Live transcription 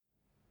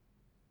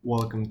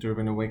Welcome to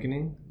Urban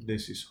Awakening.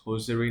 This is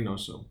Jose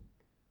Reynoso.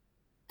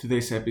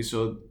 Today's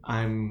episode,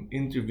 I'm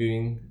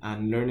interviewing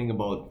and learning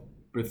about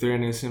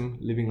Breatharianism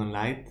Living on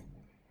Light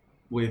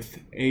with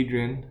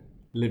Adrienne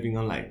Living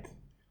on Light.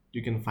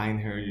 You can find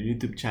her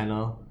YouTube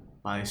channel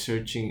by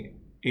searching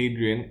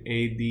Adrienne,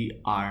 Adrien,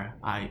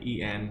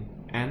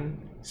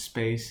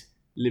 space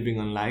Living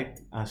on Light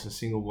as a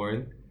single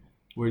word,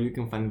 where you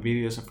can find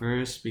videos of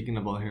her speaking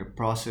about her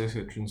process,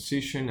 her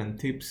transition, and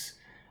tips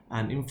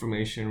and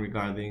information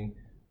regarding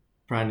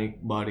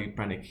pranic body,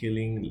 pranic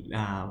healing,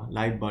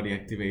 light body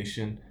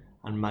activation,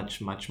 and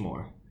much, much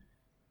more.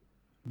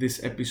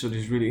 This episode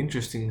is really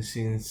interesting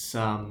since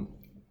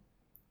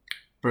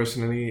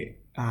personally,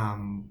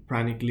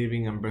 pranic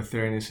living and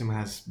breatharianism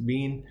has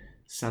been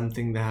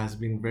something that has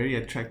been very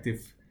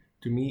attractive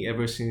to me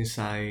ever since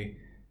I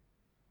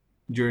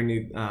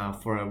journeyed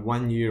for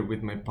 1 year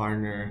with my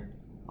partner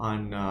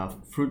on a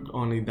fruit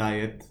only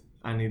diet,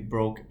 and it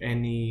broke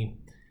any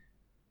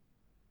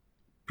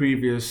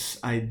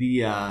previous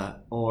idea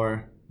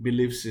or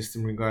belief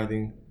system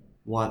regarding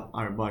what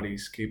our body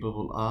is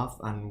capable of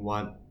and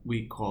what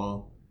we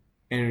call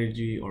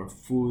energy or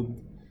food.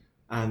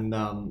 And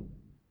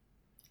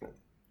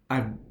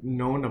I've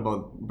known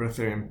about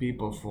breatharian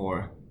people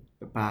for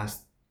the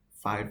past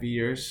 5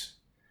 years,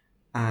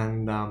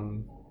 and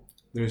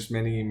there's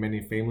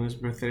many famous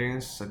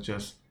breatharians such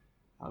as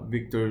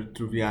Victor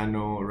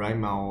Truviano, Rai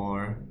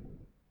Maor,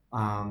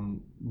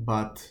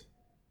 but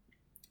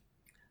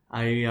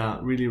I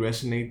really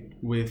resonate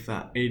with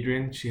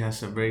Adrienne. She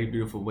has a very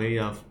beautiful way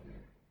of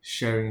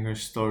sharing her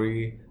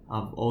story,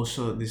 of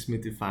also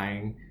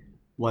demystifying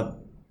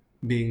what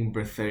being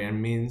breatharian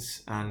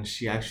means. And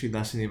she actually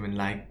doesn't even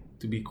like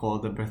to be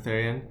called a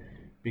breatharian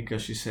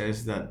because she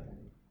says that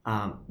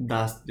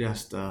that's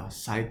just a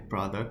side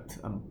product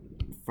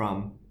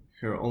from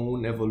her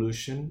own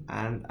evolution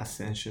and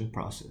ascension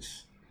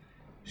process.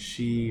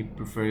 She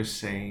prefers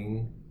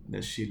saying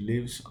that she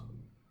lives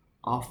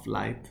off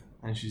light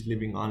and she's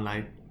living on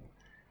light,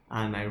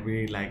 and I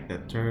really like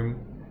that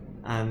term.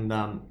 And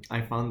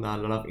I found a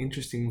lot of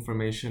interesting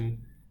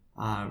information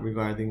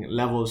regarding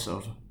levels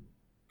of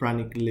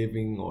pranic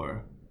living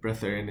or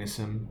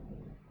breatharianism,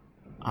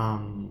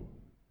 um,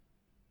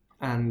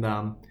 and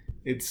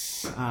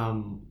its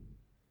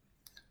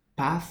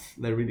path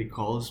that really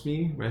calls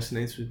me,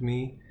 resonates with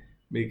me,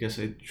 because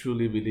I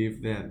truly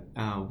believe that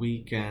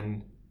we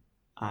can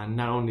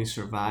not only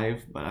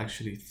survive but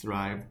actually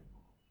thrive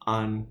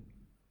on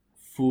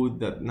food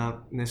that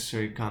not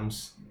necessarily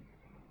comes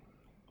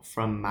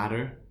from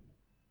matter.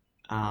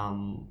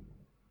 Um,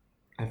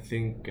 I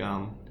think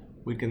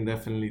we can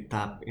definitely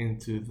tap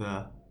into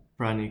the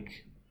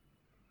pranic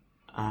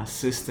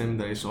system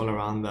that is all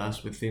around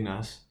us, within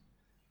us,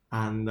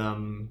 and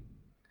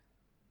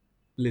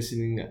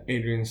listening to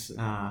Adrian's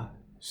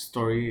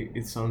story,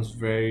 it sounds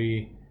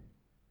very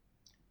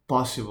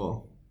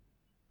possible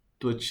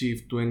to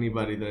achieve to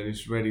anybody that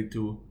is ready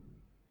to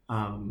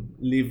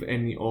leave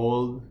any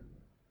old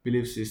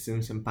belief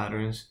systems and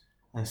patterns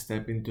and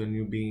step into a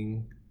new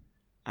being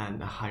and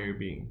a higher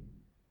being.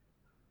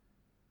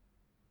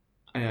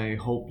 I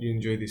hope you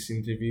enjoyed this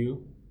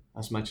interview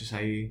as much as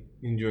I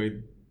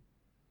enjoyed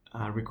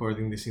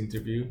recording this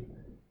interview.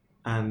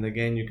 And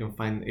again, you can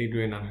find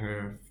Adrienne on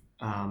her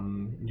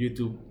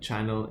YouTube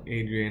channel,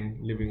 Adrienne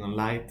Living on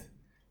Light.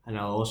 And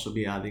I'll also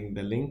be adding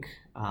the link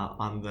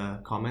on the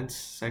comments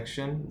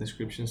section,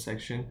 description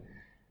section.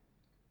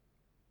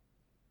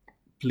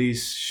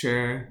 Please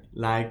share,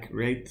 like,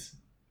 rate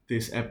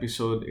this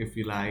episode if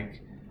you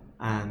like,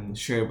 and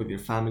share with your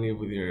family,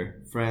 with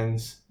your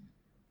friends,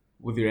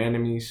 with your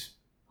enemies.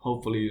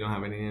 Hopefully, you don't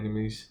have any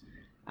enemies.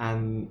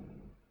 And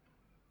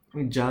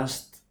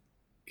just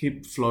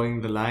keep flowing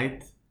the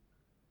light.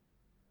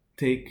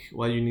 Take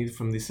what you need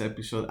from this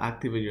episode,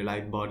 activate your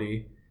light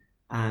body,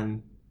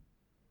 and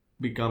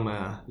become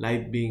a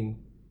light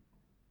being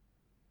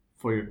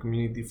for your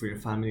community, for your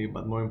family,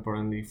 but more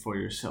importantly, for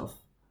yourself.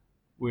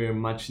 We're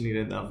much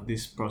needed of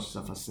this process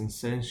of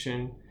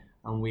ascension,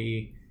 and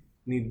we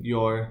need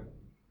your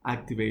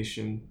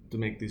activation to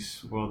make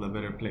this world a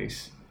better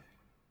place.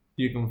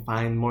 You can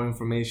find more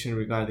information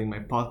regarding my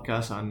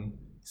podcast on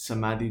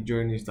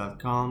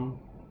samadhijourneys.com.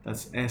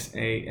 That's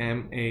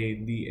SAMADHI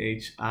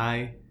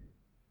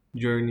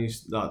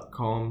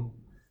journeys.com,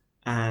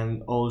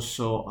 and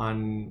also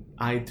on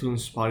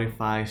iTunes,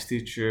 Spotify,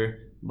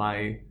 Stitcher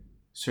by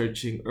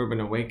searching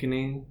Urban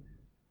Awakening.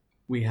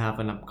 We have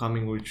an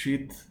upcoming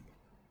retreat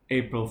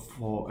April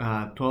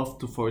 12th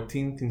to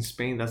 14th in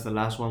Spain. That's the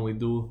last one we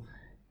do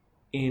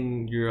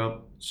in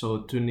Europe.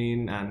 So tune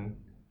in and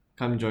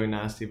come join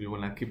us if you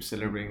want to keep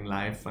celebrating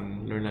life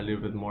and learn a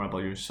little bit more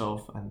about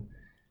yourself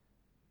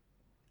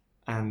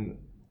and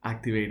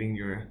activating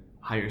your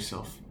higher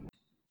self.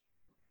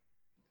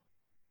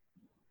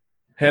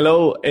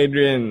 Hello,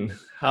 Adrian.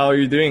 How are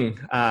you doing?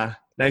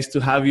 Nice to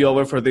have you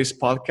over for this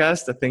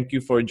podcast. Thank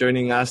you for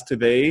joining us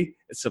today.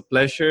 It's a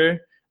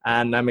pleasure,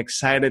 and I'm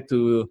excited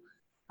to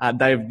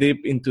dive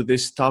deep into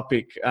this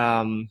topic.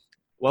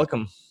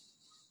 Welcome.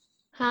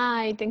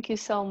 Hi, thank you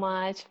so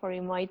much for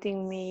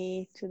inviting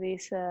me to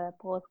this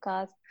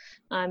podcast.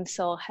 I'm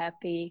so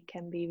happy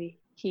can be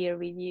here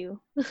with you.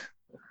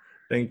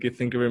 Thank you.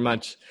 Thank you very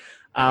much.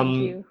 Thank Um,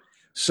 you.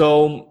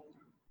 so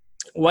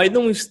why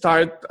don't we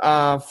start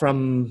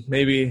from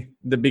maybe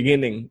the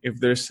beginning, if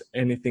there's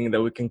anything that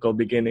we can call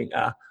beginning?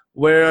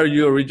 Where are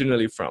you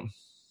originally from?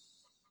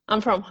 I'm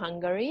from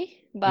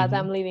Hungary, but Hmm.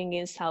 I'm living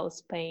in South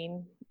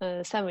Spain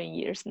 7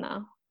 years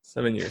now.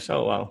 7 years.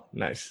 Oh, wow.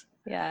 Nice.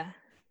 Yeah.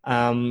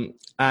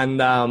 And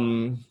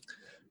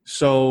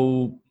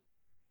so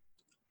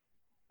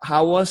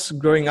how was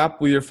growing up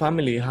with your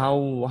family?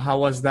 How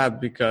was that?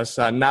 Because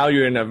now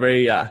you're in a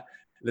very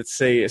let's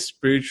say a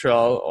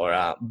spiritual or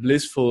a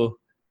blissful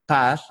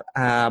path.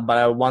 But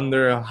I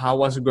wonder how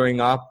was growing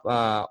up.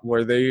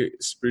 Were they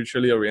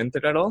spiritually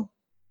oriented at all?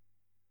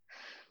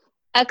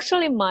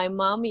 Actually, my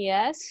mom,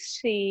 yes,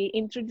 she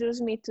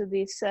introduced me to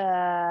this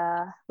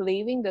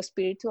living the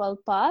spiritual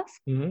path.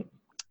 Hmm.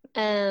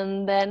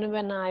 And then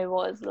when I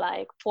was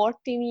like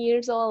 14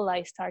 years old,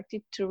 I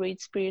started to read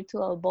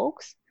spiritual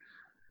books.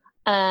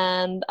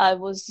 And I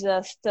was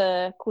just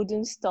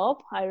couldn't stop.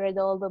 I read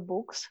all the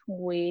books,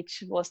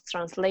 which was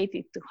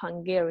translated to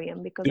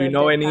Hungarian because Do you at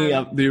know that any?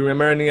 time, Do you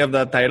remember any of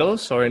the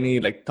titles or any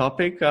like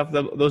topic of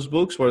those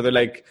books? Were they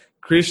like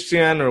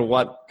Christian or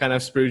what kind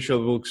of spiritual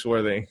books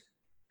were they?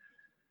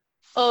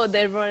 oh,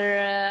 there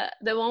were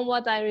the one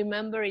what I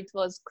remember. It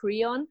was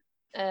Creon.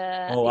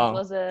 Oh It wow.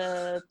 was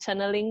a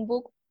channeling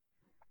book,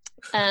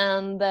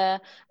 and uh,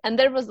 and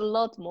there was a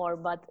lot more,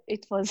 but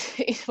it was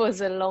it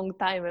was a long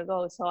time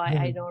ago, so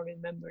I don't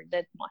remember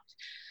that much.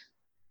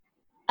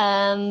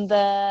 And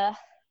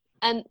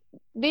and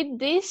with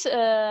this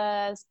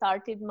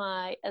started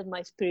my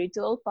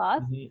spiritual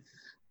path, Mhm.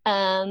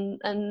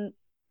 and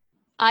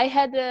I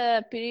had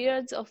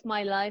periods of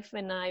my life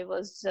when I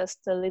was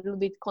just a little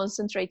bit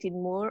concentrated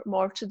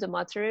more to the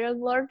material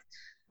world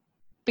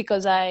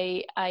because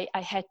I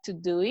had to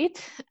do it,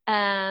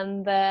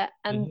 and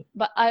Mhm.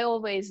 but I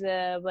always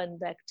went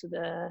back to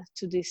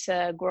this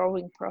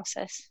growing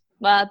process.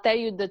 But I'll tell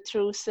you the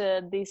truth,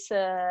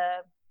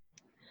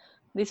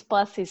 this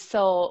path is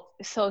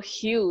so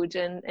huge,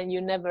 and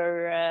you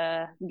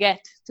never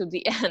get to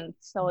the end.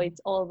 So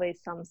it's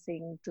always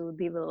something to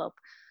develop,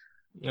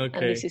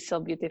 and this Okay. is so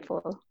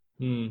beautiful.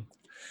 Hmm.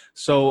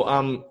 So,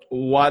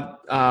 what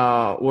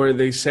were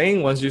they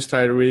saying once you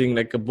started reading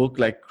like a book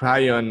like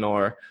Cryon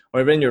or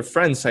even your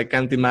friends? I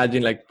can't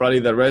imagine like probably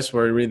the rest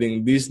were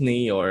reading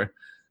Disney or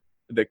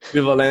the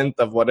equivalent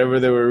of whatever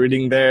they were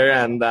reading there,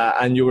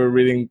 and you were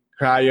reading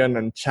Cryon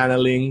and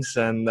channelings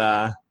and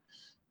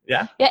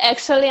yeah. Yeah,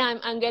 actually,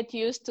 I'm get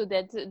used to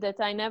that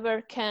I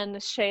never can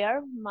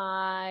share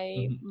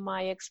Mhm.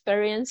 my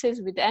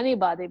experiences with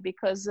anybody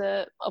because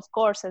of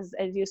course,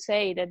 as you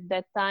say, at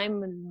that time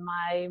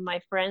my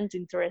friends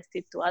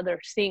interested to other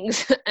things,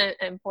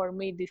 and for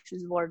me this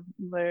is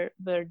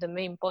were the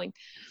main point.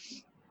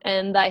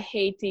 And I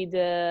hated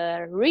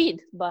read,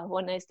 but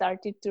when I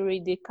started to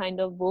read the kind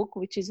of book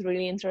which is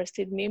really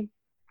interested me,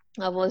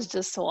 I was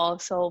just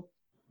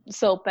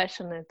so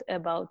passionate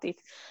about it.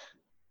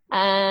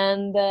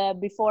 And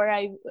before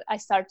I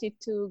started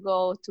to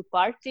go to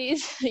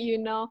parties,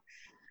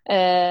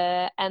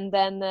 and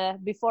then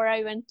before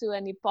I went to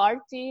any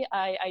party,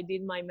 I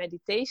did my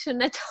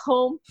meditation at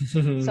home.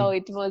 So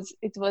it was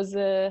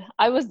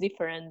I was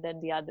different than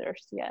the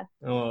others. Yeah.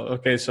 Oh,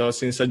 okay. So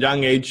since a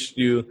young age,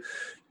 you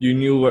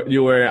knew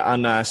you were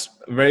on a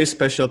very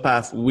special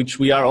path, which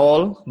we are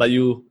all, but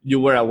you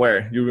were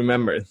aware, you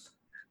remembered.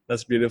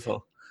 That's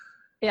beautiful.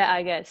 Yeah,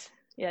 I guess.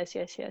 Yes.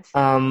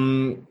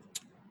 Um,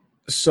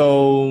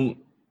 so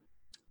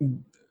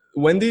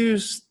when did you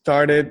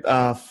started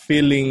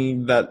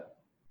feeling that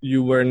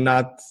you were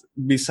not,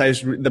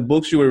 besides the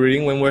books you were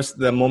reading, when was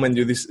the moment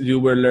you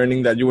were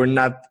learning that you were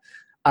not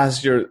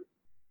as your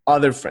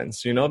other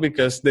friends,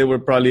 because they were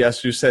probably,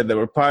 as you said, they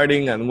were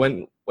partying, and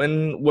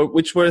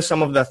which were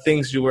some of the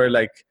things you were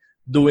like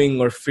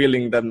doing or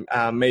feeling that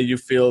made you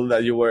feel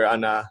that you were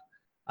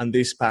on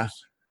this path?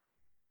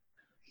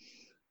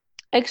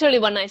 Actually,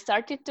 when I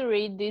started to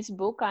read this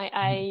book,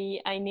 I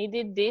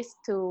needed this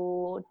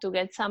to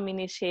get some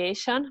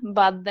initiation,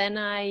 but then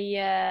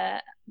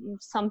I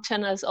some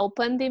channels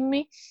opened in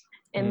me,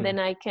 and Mm. then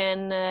I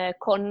can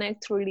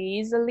connect really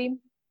easily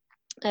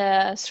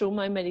through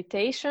my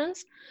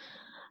meditations.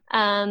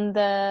 And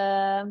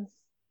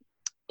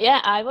yeah,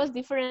 I was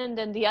different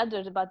than the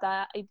others, but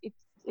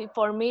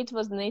for me it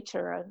was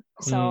natural.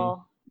 Mm.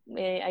 So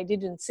I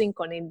didn't think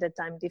on it that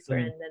I'm Mm.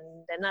 different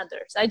than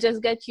others. I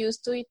just get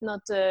used to it,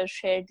 not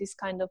share this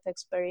kind of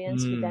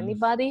experience with Mm.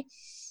 anybody.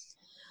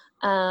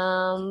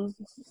 Um,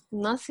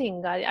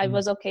 Nothing. I Mm.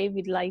 was okay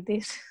with like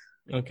this.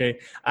 Okay,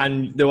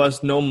 and there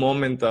was no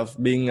moment of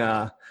being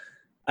a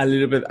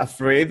little bit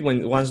afraid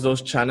when once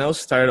those channels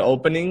started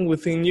opening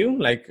within you,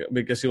 like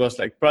because it was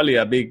like probably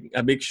a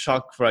big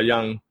shock for a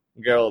young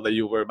girl that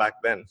you were back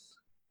then.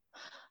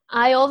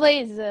 I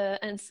always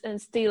and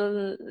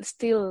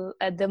still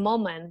at the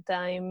moment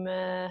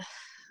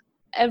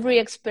every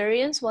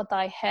experience what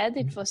I had,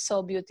 it was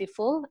so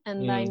beautiful,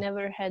 and I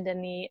never had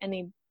any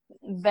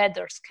bad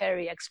or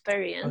scary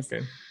experience.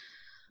 Okay.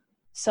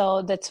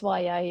 So that's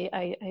why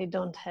I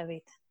don't have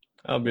it.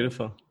 Oh,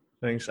 beautiful.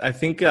 Thanks. I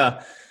think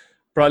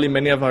probably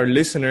many of our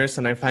listeners,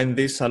 and I find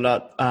this a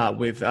lot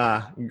with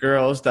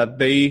girls, that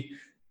they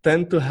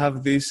tend to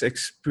have this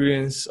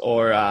experience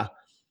or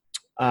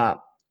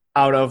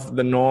out of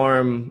the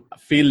norm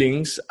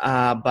feelings,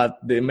 but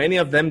many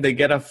of them, they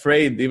get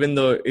afraid, even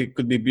though it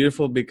could be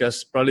beautiful,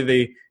 because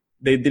probably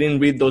they didn't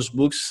read those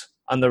books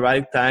on the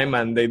right time,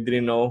 and they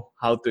didn't know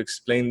how to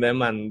explain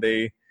them, and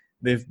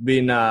they've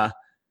been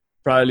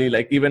probably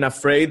like even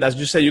afraid. As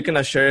you say, you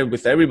cannot share it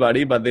with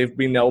everybody, but they've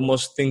been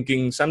almost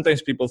thinking,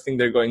 sometimes people think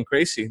they're going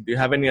crazy. Do you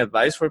have any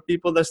advice for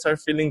people that start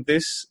feeling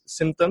these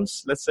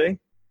symptoms, let's say?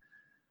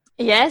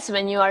 Yes,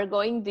 when you are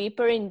going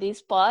deeper in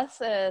this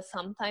path,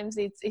 sometimes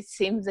it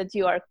seems that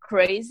you are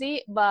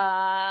crazy,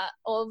 but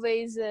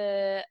always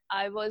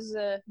I was,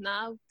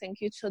 now, thank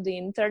you to the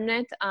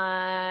internet,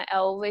 I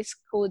always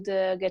could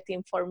get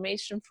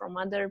information from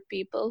other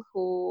people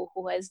who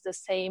has the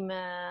same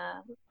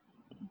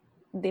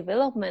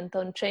development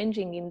on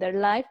changing in their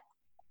life.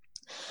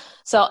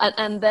 So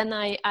and then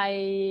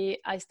I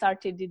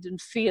started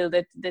didn't feel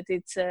that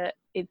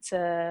it's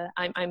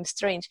I'm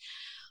strange.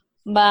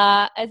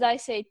 But as I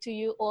say to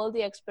you, all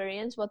the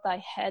experience what I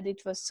had,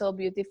 it was so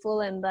beautiful,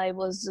 and I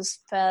was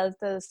just felt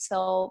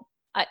so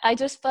I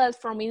just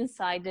felt from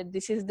inside that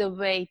this is the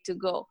way to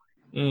go.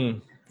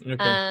 Okay.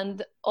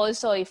 And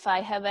also, if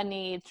I have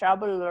any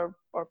trouble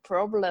or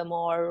problem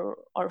or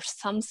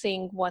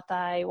something what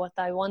I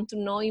want to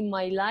know in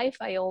my life,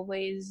 I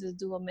always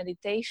do a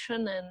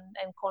meditation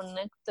and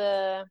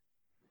connect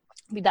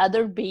with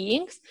other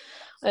beings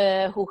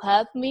who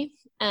help me,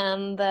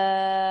 and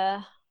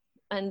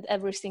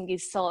everything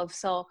is solved.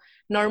 So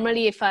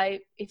normally, if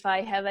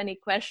I have any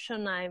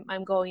question,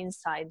 I'm going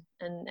inside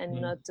and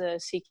not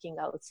seeking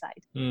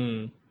outside.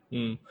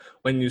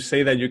 When you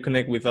say that you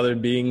connect with other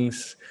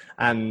beings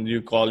and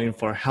you call in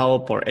for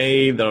help or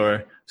aid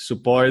or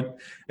support,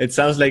 it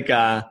sounds like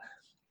a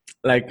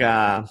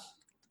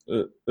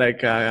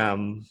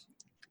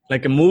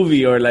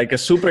movie or like a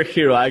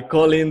superhero. I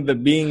call in the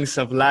beings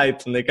of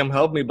light and they come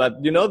help me.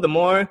 But the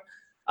more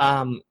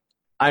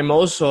I'm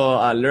also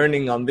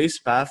learning on this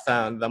path,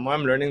 and the more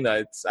I'm learning that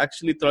it's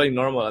actually totally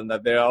normal and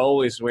that they're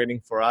always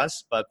waiting for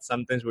us, but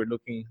sometimes we're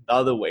looking the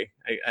other way,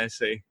 I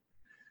say.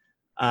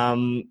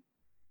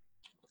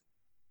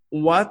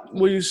 What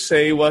would you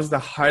say was the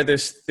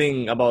hardest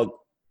thing about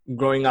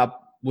growing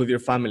up with your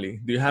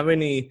family? Do you have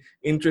any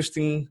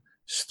interesting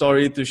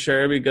story to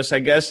share? Because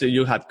I guess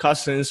you had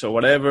cousins or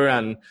whatever,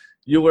 and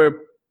you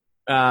were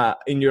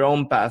in your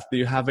own path. Do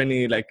you have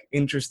any like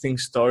interesting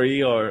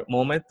story or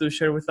moment to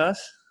share with us?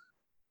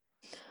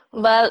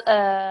 Well,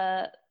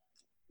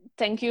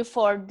 thank you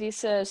for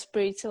this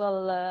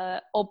spiritual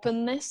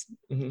openness.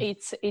 Mm-hmm.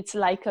 It's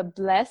like a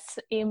bless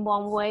in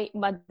one way,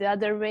 but the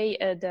other way,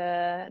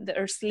 the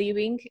earth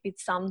living,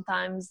 it's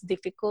sometimes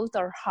difficult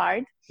or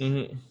hard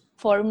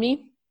for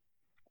me.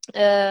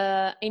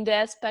 In the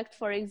aspect,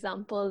 for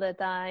example, that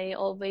I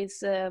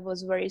always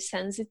was very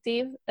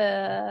sensitive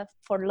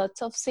for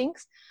lots of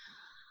things,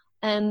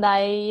 and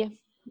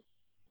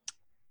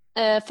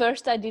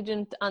first I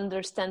didn't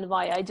understand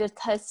why. I just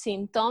had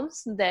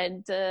symptoms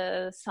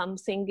that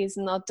something is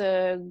not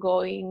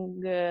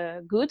going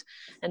good,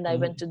 and I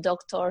went to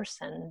doctors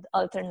and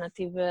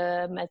alternative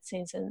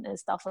medicines and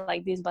stuff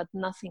like this, but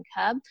nothing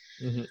happened.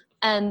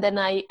 And then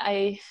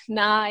I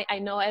now I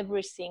know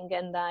everything,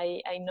 and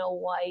I know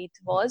why it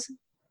was,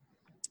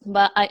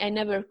 but I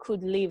never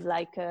could live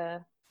like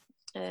a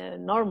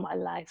normal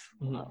life,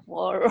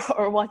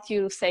 or what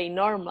you say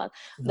normal,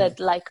 that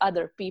like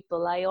other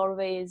people. I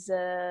always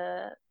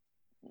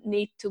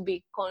need to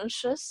be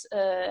conscious,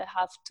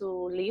 have to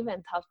live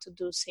and have to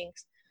do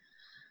things.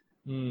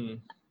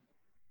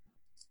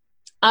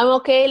 I'm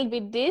okay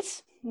with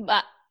this,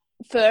 but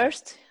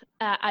first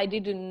I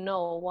didn't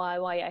know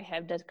why I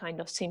have that kind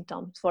of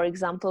symptoms. For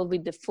example,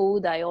 with the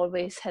food, I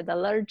always had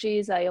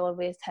allergies. I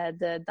always had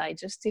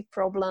digestive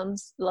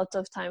problems. A lot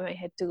of time I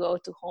had to go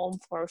to home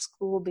for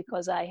school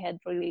because I had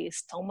really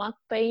stomach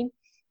pain.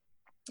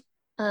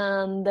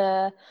 And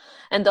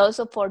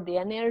also for the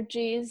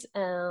energies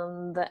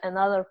and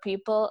other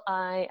people,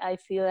 I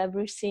feel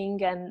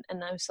everything, and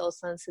I'm so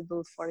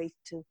sensible for it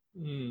too.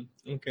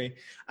 Okay.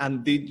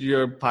 And did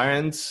your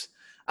parents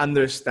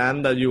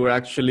understand that you were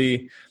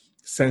actually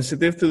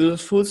sensitive to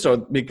those foods? Or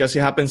because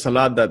it happens a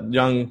lot that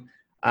young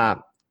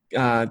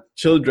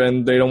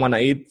children, they don't want to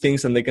eat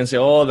things, and they can say,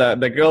 oh,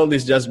 the girl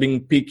is just being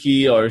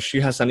picky, or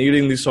she has an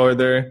eating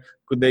disorder.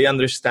 Could they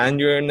understand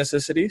your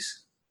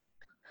necessities?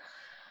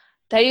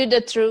 Tell you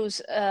the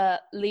truth,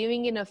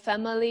 living in a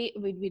family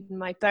with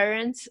my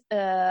parents,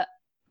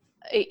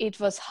 it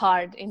was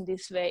hard in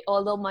this way.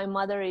 Although my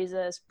mother is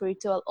a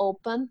spiritual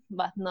open,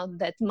 but not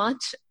that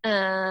much,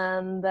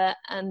 and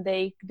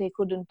they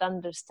couldn't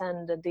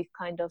understand the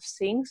kind of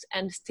things,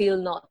 and still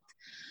not.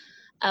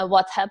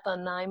 What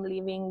happened? I'm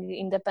living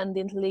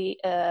independently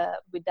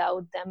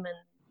without them,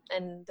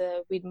 and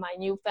with my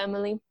new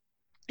family,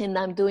 and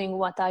I'm doing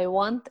what I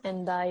want,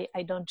 and I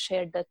don't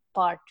share that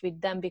part with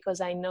them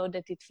because I know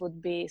that it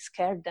would be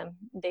scare them.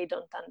 They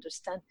don't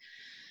understand.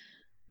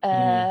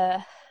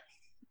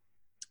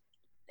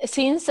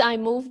 Since I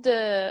moved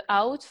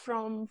out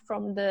from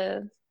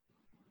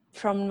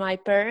my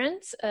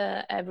parents,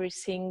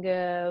 everything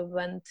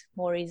went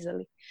more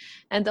easily.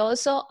 And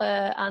also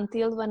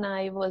until when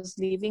I was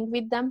living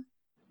with them,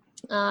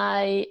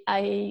 I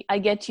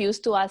get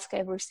used to ask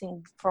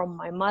everything from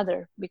my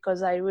mother,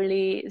 because I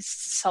really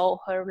saw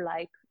her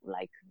like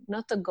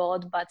not a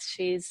god, but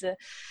she's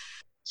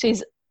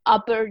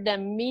upper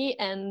than me,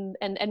 and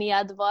any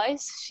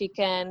advice she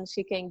can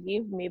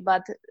give me.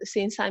 But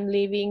since I'm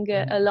living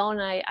alone,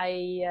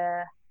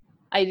 I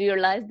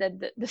realized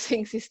that the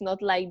things is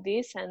not like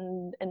this,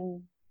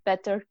 and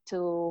better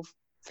to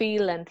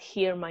feel and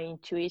hear my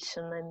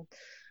intuition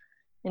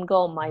and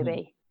go on my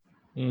way.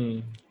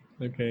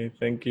 Okay,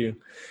 thank you.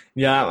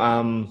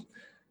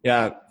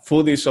 Yeah,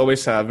 food is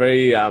always a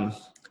very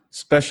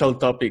special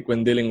topic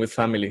when dealing with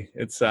family.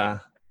 It's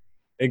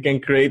it can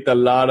create a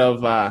lot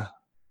of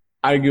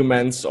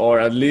arguments, or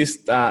at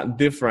least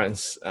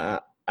difference.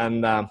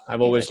 And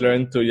I've always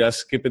learned to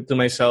just keep it to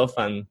myself,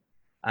 and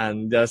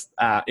just,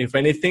 if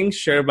anything,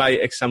 share by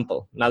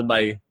example, not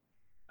by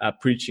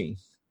preaching.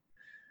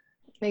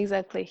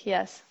 Exactly,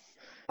 yes.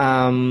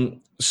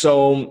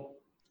 So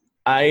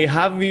I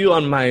have you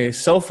on my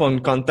cell phone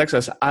contacts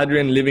as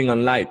Adrian Living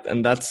on Light,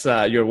 and that's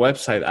your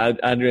website,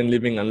 Adrian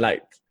Living on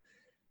Light.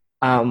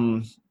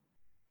 And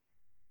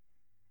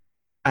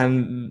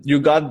you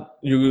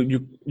got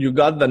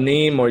the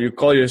name, or you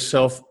call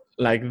yourself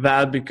like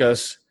that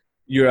because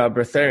you're a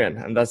breatharian,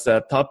 and that's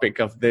the topic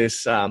of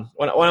this,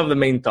 one of the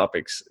main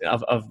topics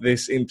of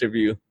this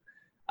interview.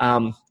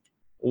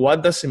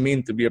 What does it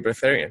mean to be a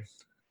breatharian?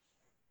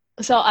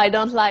 So I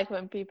don't like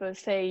when people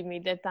say me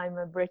that I'm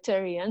a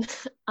breatharian.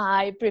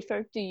 I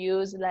prefer to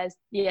use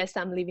yes,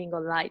 I'm living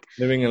on light.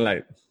 Living in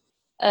light.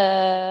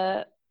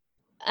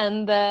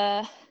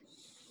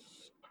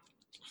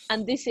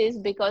 And this is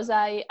because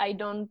I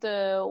don't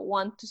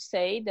want to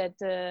say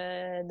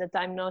that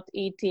I'm not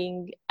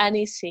eating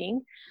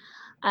anything.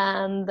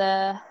 And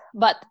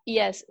but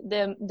yes,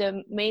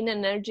 the main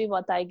energy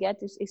what I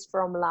get is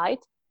from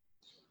light.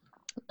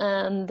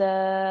 And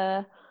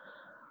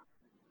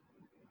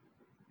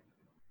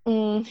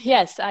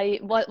yes,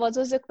 what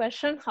was the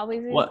question? How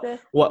is it?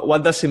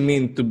 What does it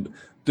mean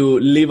to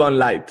live on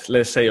light,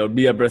 let's say, or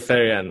be a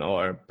breatharian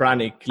or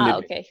pranic living?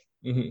 Okay.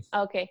 Mm-hmm.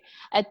 Okay.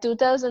 At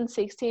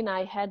 2016,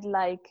 I had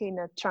a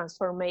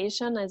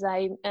transformation. As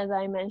I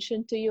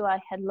mentioned to you, I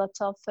had lots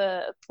of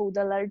food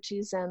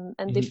allergies and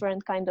mm-hmm.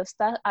 different kind of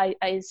stuff.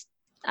 I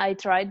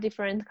tried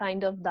different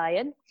kind of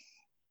diet,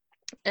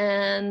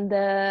 and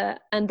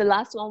the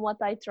last one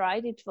what I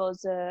tried, it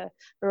was a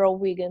raw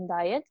vegan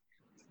diet.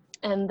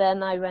 And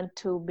then I went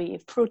to be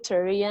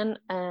fruitarian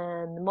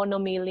and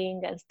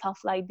monomilling and stuff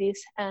like this.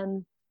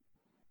 And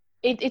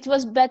it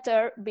was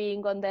better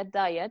being on that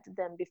diet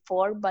than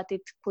before, but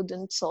it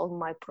couldn't solve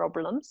my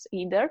problems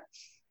either.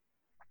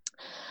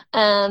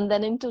 And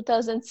then in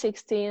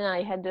 2016,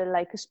 I had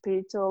a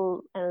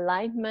spiritual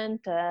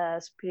enlightenment,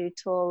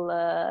 spiritual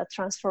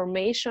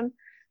transformation.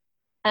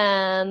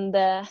 And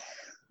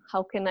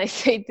how can I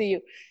say to you?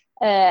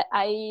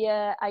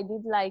 I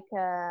did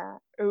a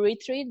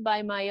retreat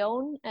by my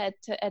own at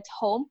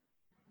home,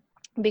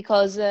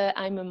 because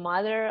I'm a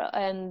mother,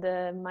 and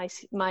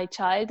my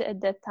child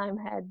at that time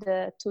had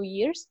 2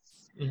 years.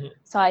 Mm-hmm.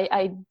 So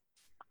I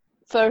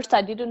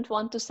didn't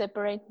want to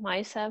separate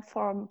myself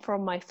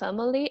from my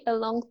family a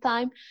long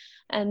time,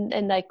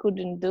 and I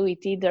couldn't do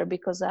it either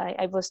because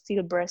I was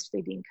still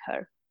breastfeeding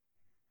her.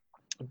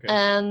 Okay.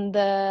 And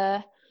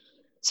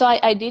so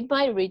I did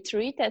my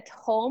retreat at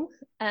home,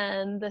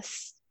 and the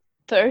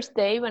first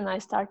day when I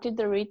started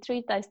the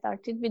retreat, I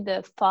started with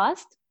the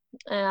fast.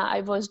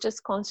 I was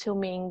just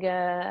consuming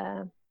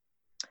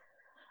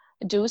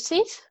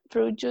juices,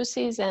 fruit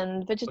juices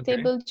and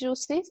vegetable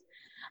juices.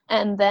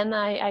 And then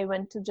I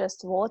went to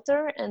just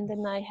water, and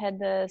then I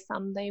had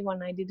some day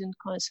when I didn't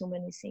consume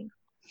anything.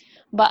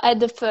 But at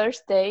the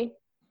first day,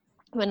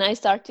 when I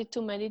started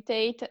to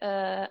meditate,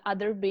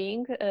 other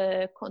being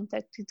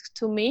contacted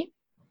to me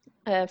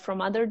from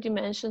other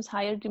dimensions,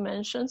 higher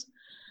dimensions,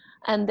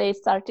 and they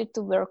started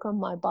to work on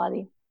my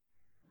body.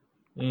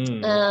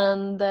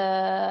 And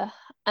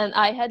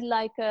I had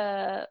like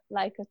a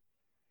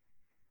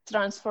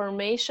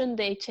transformation.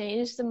 They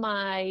changed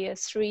my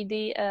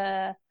 3D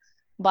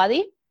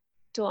body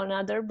to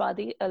another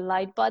body, a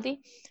light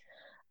body,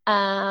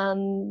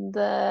 and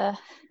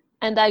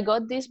I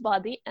got this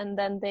body. And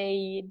then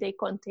they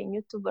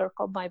continued to work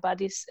on my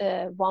body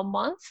 1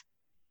 month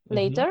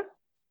later,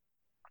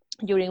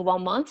 during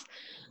 1 month,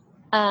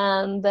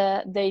 and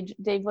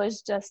they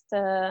was just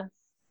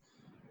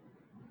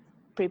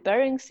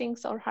preparing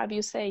things, or how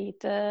you say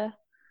it,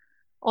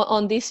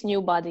 on this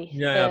new body,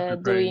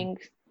 doing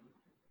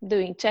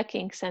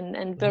checkings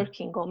and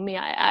working on me.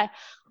 I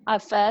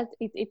felt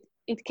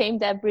it came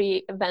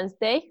every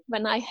Wednesday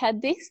when I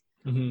had this,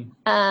 Mm-hmm.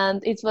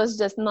 And it was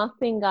just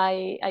nothing.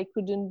 I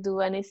couldn't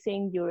do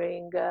anything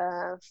during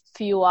a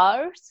few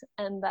hours,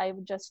 and I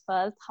just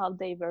felt how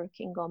they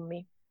working on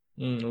me.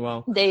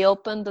 Wow. They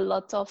opened a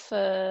lot of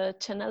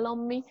channel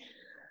on me,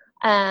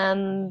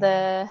 and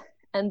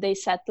they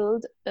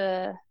settled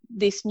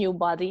this new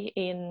body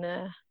in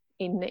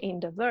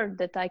the world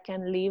that I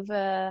can live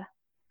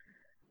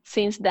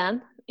since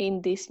then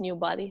in this new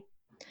body.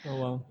 Oh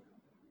wow.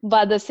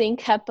 But the thing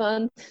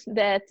happened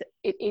that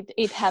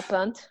it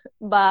happened,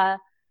 but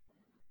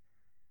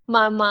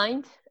my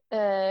mind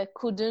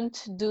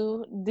couldn't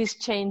do this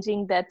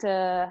changing that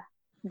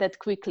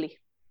quickly.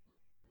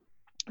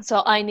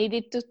 So I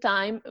needed to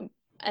time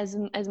as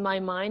my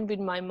mind, with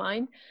my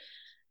mind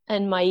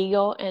and my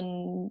ego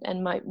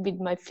and my with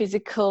my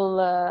physical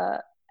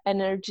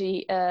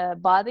energy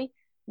body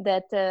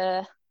that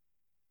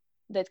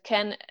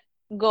can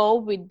go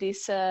with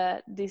this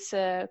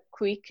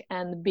quick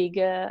and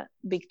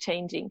big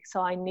changing.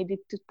 So I needed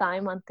to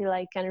time until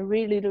I can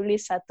really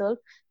settle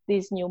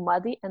this new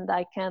body, and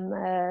I can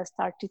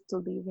start to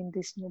live in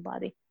this new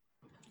body.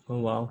 Oh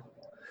wow.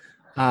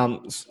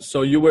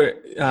 So you were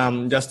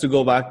just to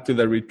go back to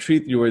the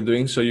retreat you were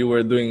doing. So you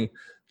were doing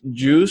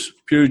juice,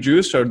 pure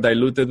juice, or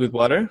diluted with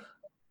water?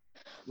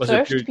 Was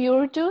it First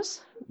pure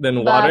juice,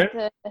 then water?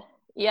 but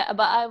yeah,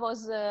 but I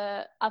was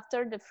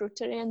after the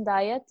fruitarian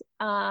diet.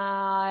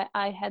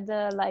 I had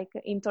like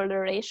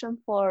intoleration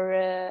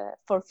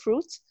for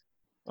fruits.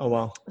 Oh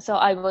wow. So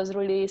I was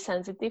really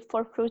sensitive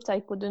for fruits. I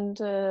couldn't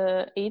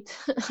eat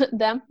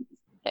them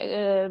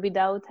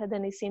without had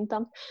any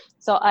symptoms.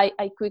 So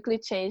I quickly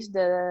changed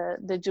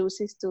the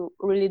juices to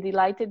really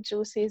delighted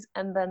juices,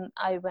 and then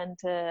I went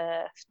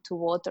to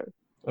water.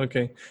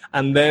 Okay.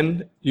 And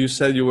then you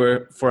said you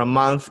were for a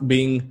month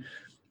being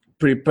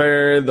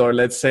prepared, or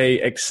let's say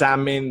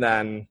examined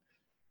and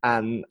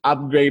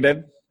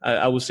upgraded.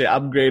 I would say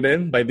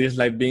upgraded by these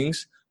light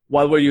beings.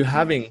 What were you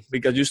having?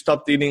 Because you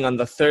stopped eating on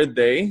the third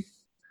day.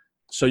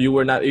 So you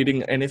were not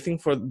eating anything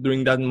for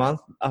during that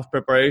month of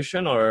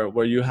preparation, or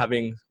were you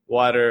having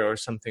water or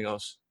something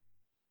else?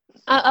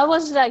 I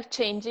was like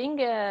changing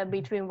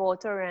between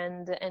water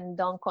and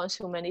don't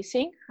consume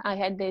anything. I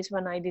had days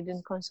when I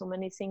didn't consume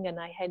anything, and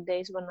I had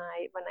days when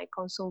I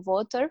consumed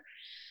water.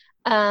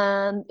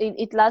 And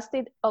it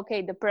lasted,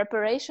 okay, the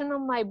preparation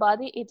of my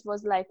body, it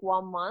was like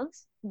 1 month,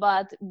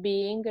 but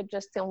being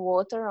just in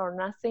water or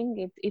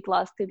nothing, it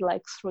lasted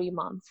like 3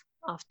 months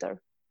after.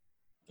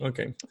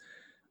 Okay.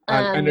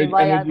 And Energy,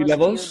 meanwhile I energy was still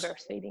levels?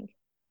 breastfeeding.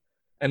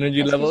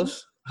 Energy Excuse me?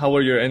 levels? How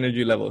were your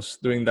energy levels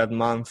during that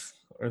month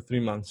or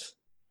 3 months?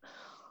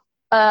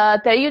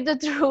 Tell you the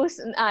truth,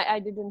 I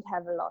didn't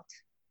have a lot.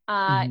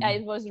 Mm-hmm.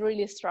 I was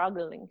really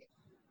struggling,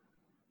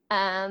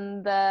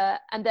 and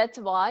that's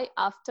why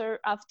after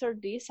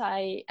this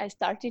I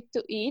started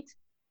to eat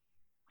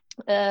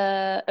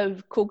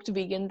a cooked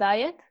vegan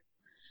diet,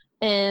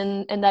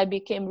 and I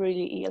became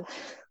really ill.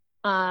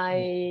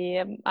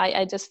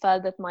 I just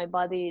felt that my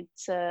body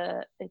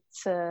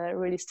it's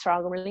really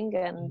struggling,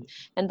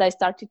 and I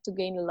started to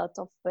gain a lot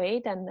of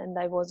weight, and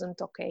I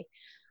wasn't okay.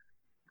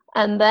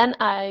 And then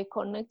I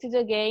connected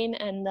again,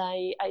 and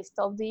I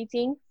stopped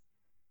eating.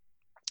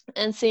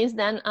 And since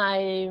then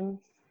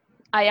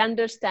I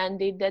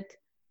understand it that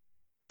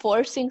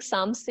forcing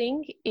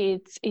something,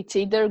 it's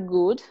either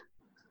good.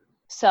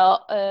 So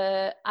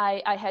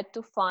I had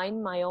to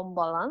find my own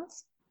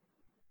balance.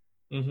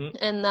 Mm-hmm.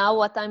 And now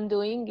what I'm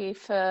doing,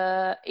 if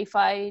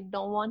I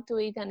don't want to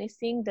eat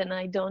anything, then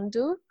I don't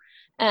do.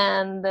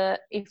 And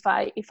if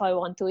I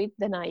want to eat,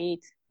 then I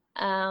eat.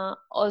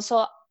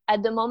 Also,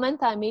 at the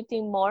moment, I'm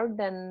eating more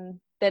than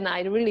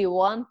I really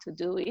want to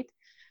do it,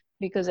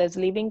 because as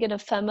living in a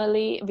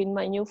family with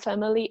my new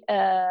family,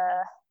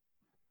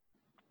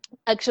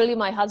 actually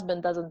my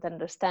husband doesn't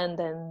understand,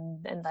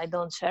 and I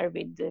don't share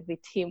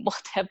with him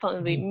what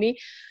happened with me.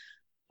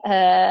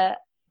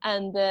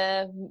 And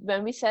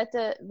when we sit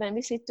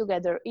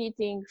together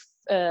eating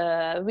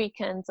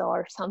weekends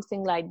or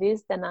something like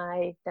this, then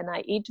I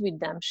eat with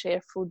them,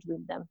 share food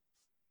with them.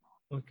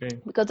 Okay.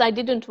 Because I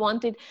didn't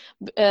want it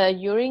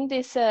during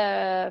this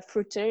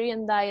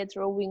fruitarian diet,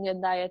 raw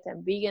vegan diet,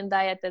 and vegan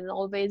diet, and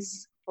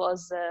always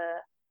was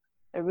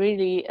a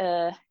really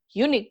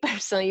unique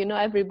person. You know,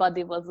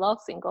 everybody was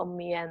laughing on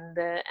me and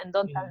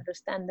don't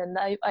understand, and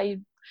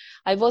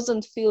I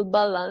wasn't feel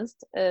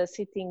balanced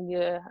sitting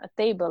at a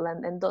table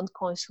and don't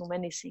consume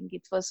anything.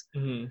 It was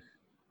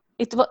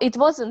it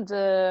wasn't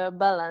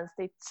balanced.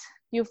 It's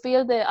you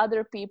feel the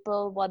other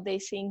people what they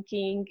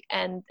thinking,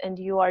 and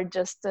you are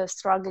just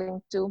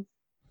struggling too.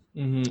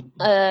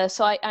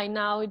 So I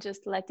now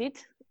just let it,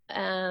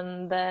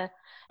 and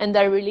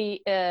I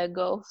really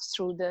go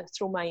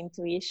through my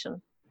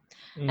intuition.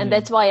 And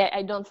that's why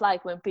I don't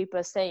like when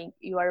people saying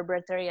you are a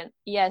breatharian.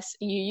 Yes,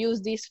 you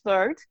use this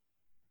word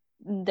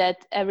that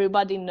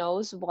everybody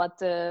knows what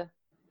to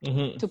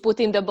put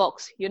in the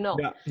box, you know.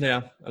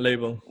 Yeah, a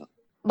label.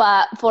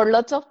 But for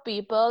lots of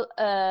people,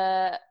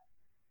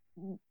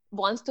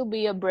 wants to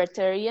be a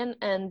breatharian,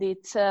 and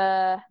it's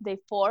they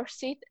force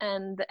it,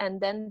 and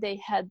then they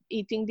had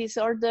eating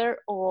disorder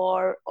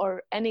or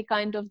any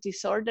kind of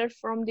disorder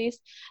from this,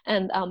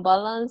 and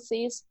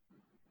imbalances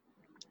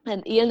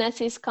and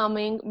illness is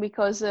coming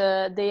because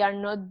they are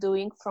not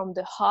doing from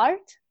the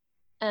heart,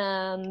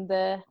 and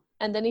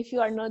then if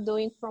you are not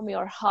doing from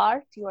your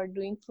heart, you are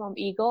doing from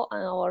ego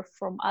or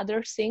from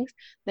other things,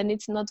 then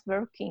it's not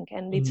working,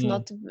 and it's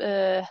not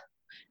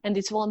and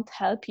it won't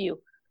help you.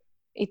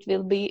 It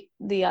will be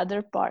the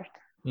other part.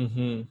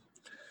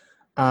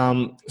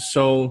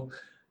 So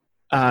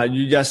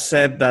you just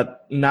said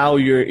that now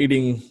you're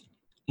eating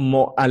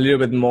a little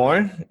bit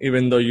more,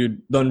 even though you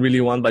don't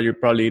really want, but you're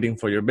probably eating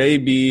for your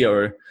baby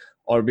or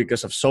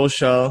because of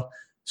social.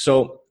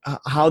 So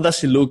how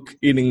does it look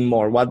eating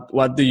more?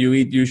 What do you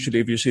eat usually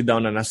if you sit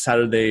down on a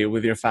Saturday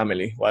with your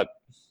family? What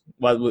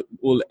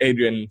will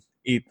Adrian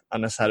eat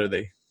on a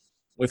Saturday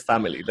with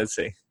family, let's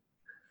say?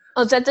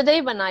 On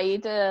Saturday, when I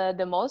eat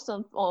the most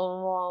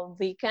on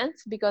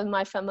weekends, because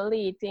my family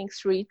eating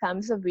 3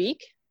 times a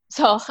week,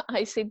 so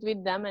I sit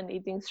with them and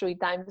eating 3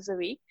 times a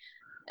week,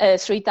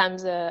 3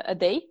 times a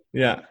day.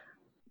 Yeah.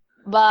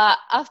 But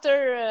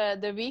after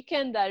the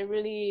weekend, I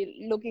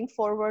really looking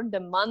forward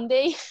the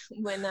Monday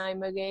when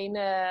I'm again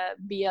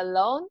be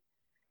alone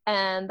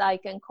and I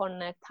can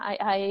connect.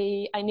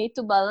 I need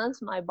to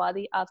balance my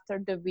body after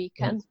the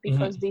weekend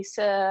because this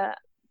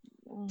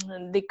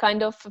the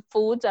kind of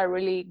foods are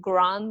really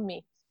ground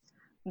me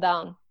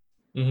down.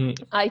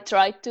 I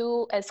try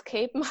to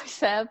escape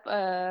myself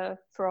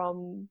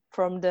from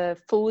the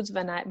foods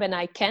when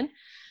I can,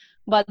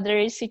 but there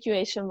is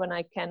situation when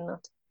I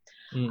cannot.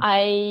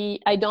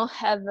 I don't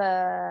have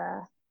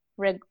a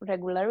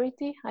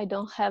regularity. I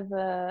don't have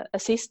a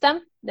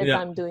system that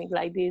I'm doing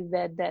like this,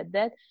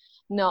 that.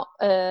 No,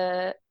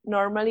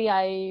 normally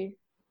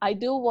I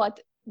do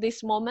what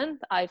this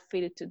moment I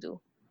feel to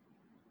do.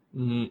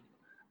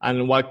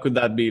 And what could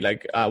that be?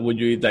 Like, would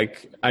you eat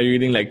are you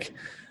eating like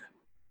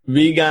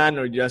vegan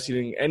or just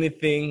eating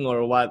anything,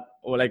 or what?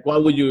 Or like,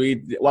 what would you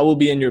eat? What would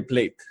be in your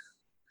plate?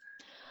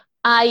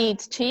 I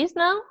eat cheese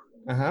now.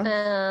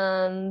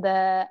 And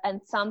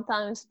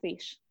sometimes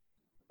fish.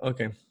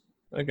 Okay.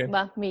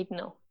 But meat,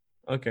 no.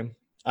 Okay.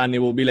 And it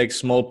will be like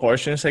small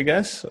portions, I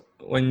guess,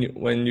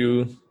 when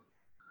you.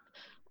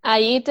 I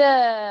eat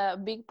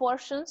big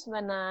portions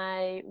when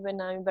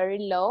I'm very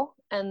low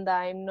and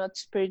I'm not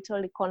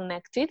spiritually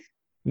connected.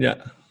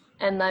 Yeah.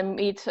 And I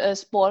eat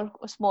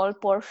small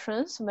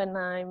portions when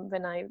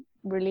I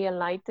really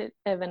enlightened,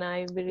 when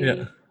I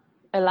really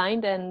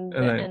aligned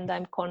and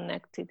I'm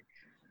connected.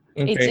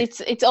 Okay.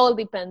 It all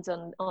depends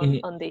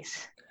on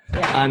this.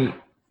 Yeah. And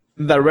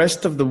the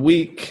rest of the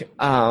week,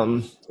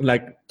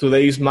 like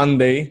today is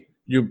Monday,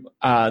 you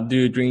do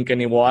you drink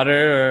any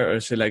water, or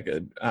is it like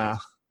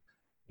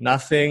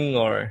nothing,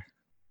 or?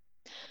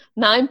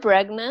 Now I'm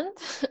pregnant,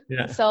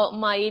 so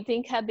my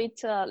eating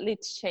habits little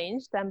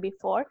changed than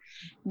before.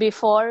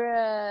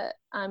 Before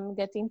I'm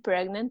getting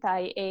pregnant,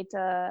 I ate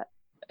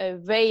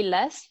way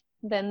less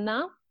than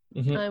now.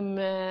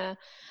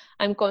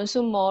 I'm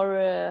consume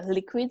more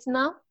liquids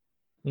now.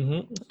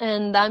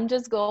 And I'm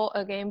just go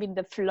again with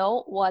the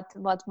flow what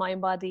my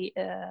body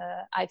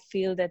I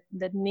feel that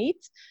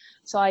needs,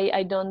 so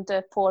I don't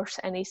force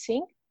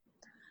anything.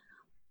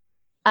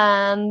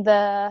 And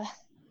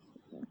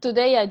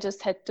today I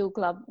just had 2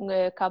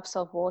 cups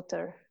of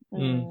water.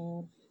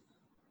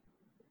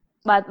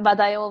 But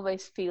I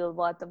always feel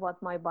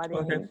what my body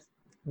needs.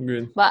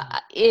 Good.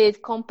 But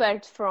it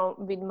compared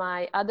with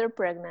my other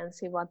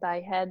pregnancy what I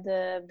had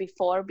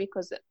before,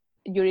 because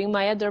during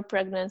my other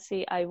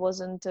pregnancy, I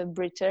wasn't a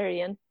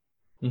breatharian,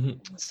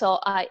 so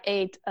I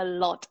ate a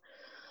lot.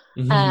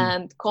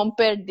 And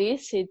compared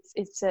this,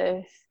 it's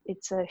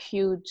a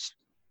huge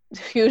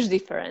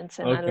difference,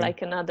 and I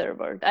like another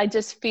word. I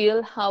just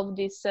feel how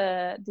this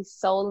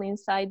soul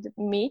inside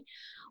me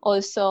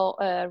also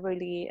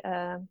really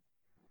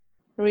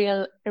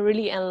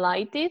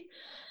enlightened,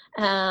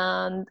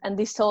 and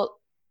this soul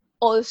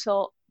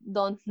also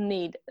don't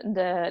need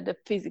the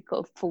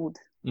physical food.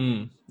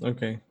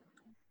 Okay.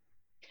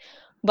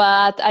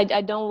 But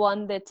I don't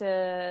want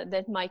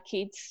that my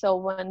kids. So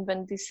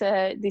when this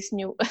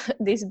new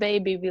this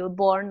baby will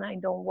born, I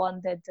don't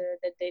want that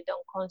they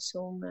don't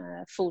consume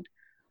food,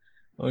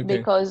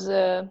 because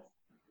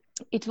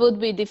it would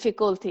be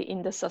difficulty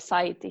in the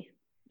society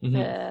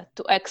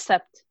to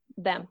accept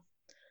them.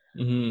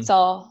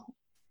 So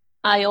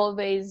I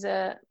always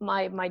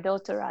my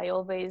daughter. I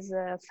always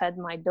fed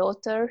my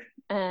daughter.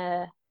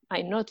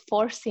 I'm not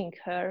forcing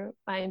her.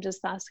 I'm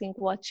just asking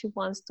what she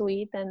wants to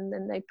eat, and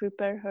then I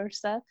prepare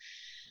herself.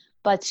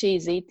 But she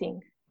is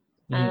eating,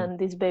 and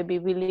this baby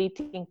will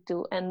eating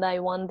too. And I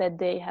want that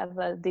they have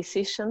a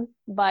decision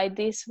by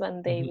this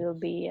when they will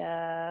be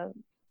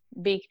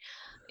big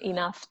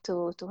enough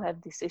to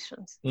have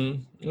decisions,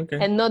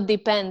 and not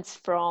depends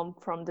from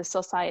the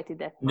society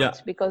that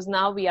much. Because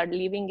now we are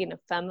living in a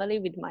family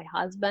with my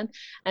husband,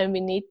 and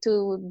we need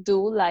to do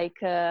like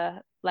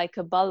a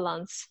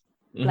balance.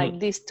 Like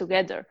this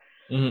together.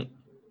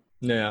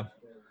 Yeah.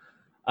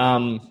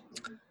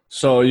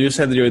 So you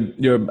said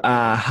your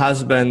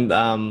husband,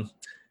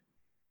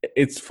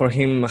 it's for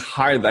him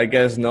hard, I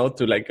guess, no,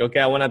 to like, okay,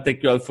 I want to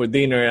take you out for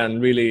dinner,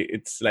 and really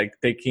it's like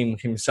taking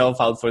himself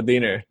out for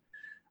dinner.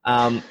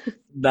 Um,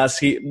 does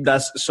he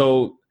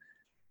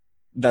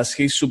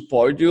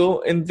support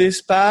you in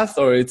this path,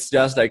 or it's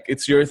just like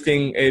it's your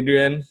thing,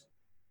 Adrian?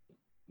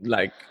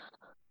 Like,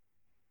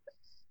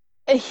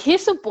 He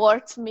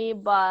supports me,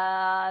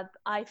 but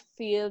I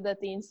feel that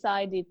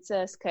inside it's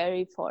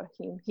scary for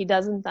him. He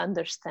doesn't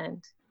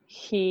understand.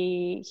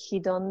 He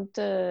don't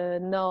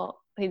know.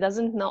 He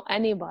doesn't know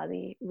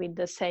anybody with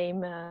the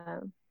same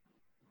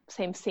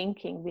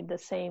thinking, with the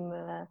same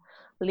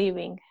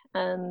living,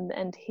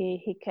 and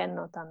he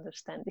cannot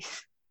understand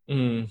this.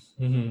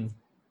 mm-hmm.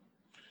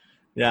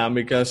 Yeah,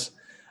 because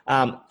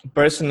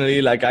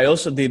personally, like I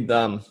also did,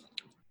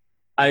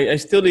 I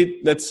still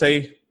eat, let's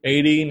say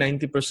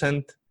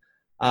 80-90%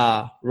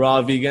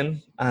 raw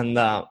vegan, and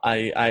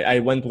I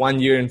went 1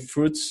 year in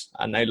fruits,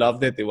 and I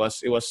loved it. It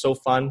was so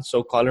fun,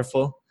 so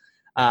colorful.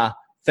 Uh,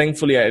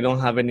 Thankfully, I don't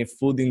have any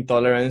food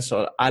intolerance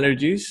or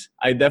allergies.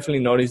 I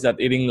definitely noticed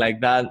that eating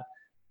like that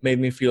made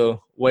me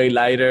feel way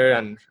lighter,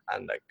 and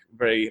like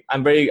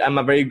I'm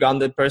a very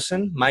grounded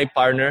person. My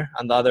partner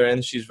on the other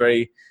end, she's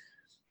very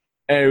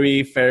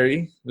airy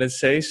fairy, let's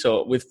say.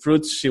 So with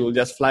fruits, she will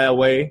just fly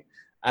away,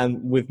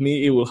 and with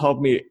me, it will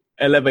help me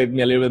elevate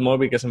me a little bit more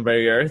because I'm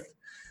very earth.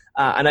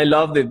 And I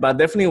loved it, but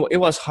definitely it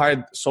was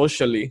hard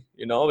socially.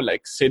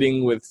 Like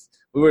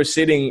we were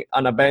sitting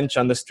on a bench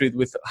on the street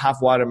with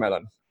half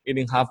watermelon,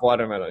 eating half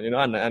watermelon.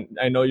 And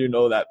I know you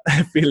know that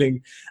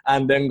feeling.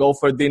 And then go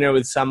for dinner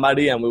with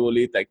somebody, and we will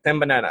eat like 10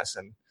 bananas,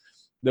 and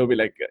they'll be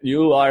like,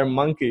 "You are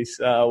monkeys.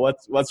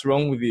 What's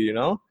wrong with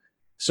you?"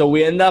 So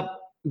we end up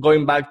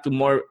going back to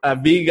more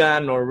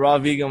vegan or raw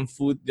vegan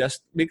food,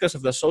 just because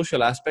of the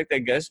social aspect, I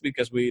guess,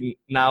 because we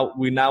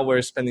now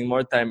were spending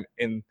more time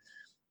in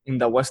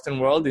the Western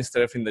world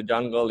instead of in the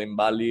jungle in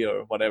Bali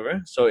or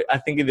whatever. So I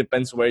think it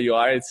depends where you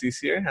are. It's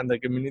easier and the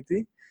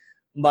community.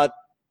 But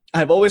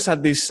I've always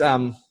had this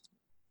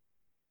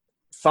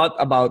thought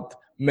about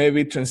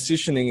maybe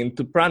transitioning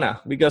into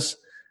prana, because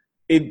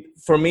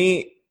for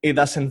me it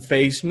doesn't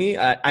phase me.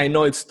 I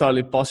know it's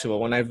totally possible.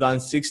 When I've done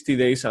 60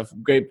 days of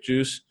grape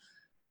juice,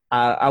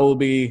 I will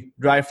be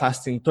dry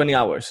fasting 20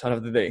 hours out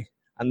of the day,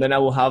 and then I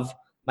will have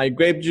my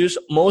grape juice,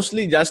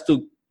 mostly just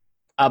to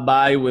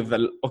abide with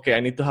okay, I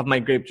need to have my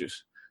grape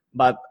juice.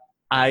 But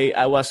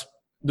I was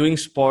doing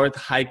sport,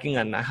 hiking,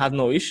 and I had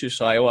no issues.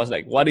 So I was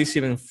like, what is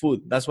even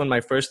food? That's when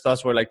my first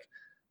thoughts were like,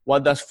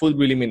 what does food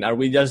really mean? Are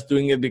we just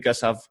doing it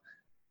because of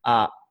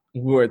uh,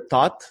 we were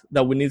taught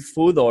that we need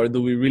food, or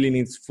do we really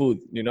need food?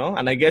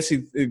 And I guess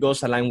it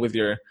goes along with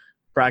your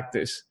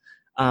practice.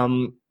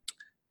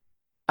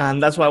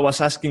 And that's why I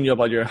was asking you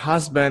about your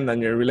husband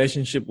and your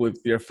relationship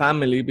with your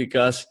family,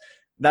 because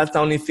that's the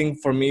only thing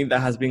for me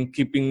that has been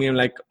keeping me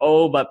like,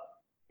 oh, but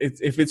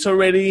if it's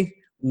already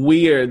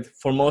weird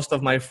for most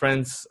of my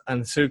friends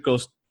and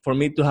circles for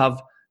me to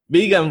have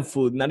vegan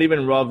food, not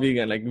even raw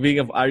vegan, like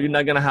vegan, are you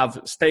not going to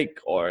have steak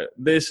or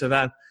this or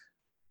that?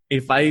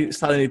 If I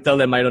suddenly tell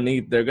them I don't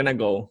eat, they're going to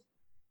go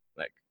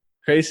like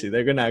crazy.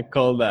 They're going to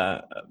call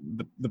the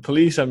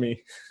police on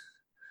me.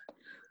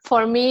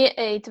 For me,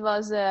 it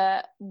was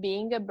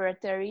being a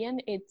breatharian.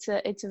 It's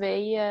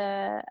very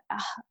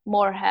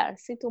more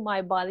healthy to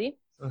my body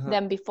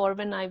than before,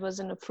 when I was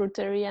in a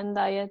fruitarian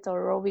diet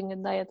or raw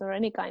vegan diet or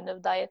any kind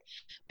of diet,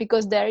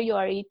 because there you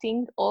are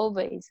eating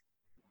always.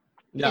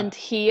 Yeah. And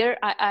here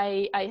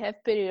I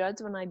have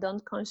periods when I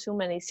don't consume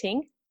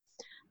anything,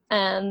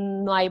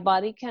 and my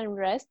body can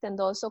rest and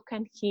also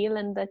can heal,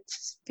 and that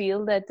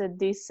feel that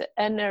this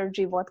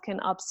energy what can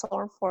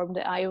absorb from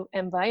the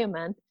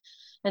environment.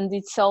 And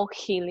it's so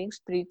healing,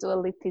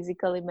 spiritually,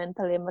 physically,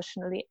 mentally,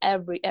 emotionally,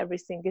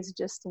 everything is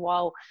just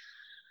wow.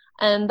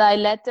 And I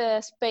let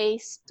a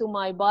space to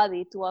my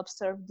body to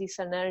absorb this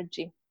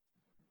energy,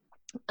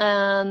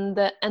 and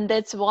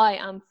that's why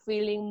I'm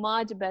feeling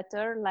much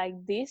better like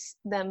this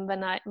than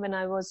when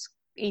I was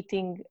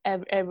eating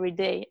every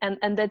day.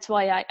 And that's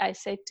why I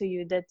said to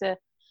you that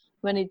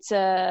when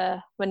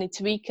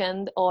it's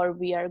weekend or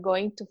we are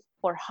going to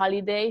for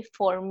holiday,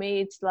 for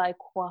me it's like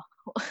wow.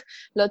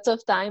 Lots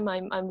of time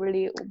I'm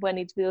really, when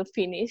it will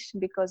finish,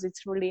 because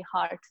it's really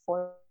hard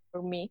for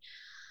me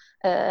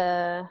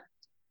to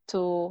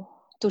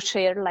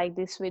share like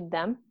this with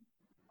them,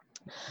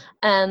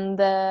 and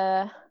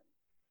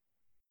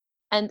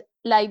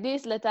like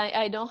this, that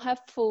I don't have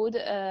food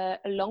a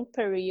long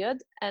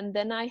period, and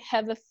then I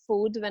have a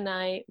food when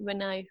I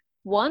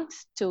want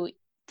to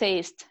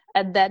taste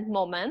at that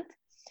moment.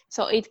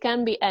 So it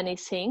can be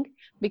anything,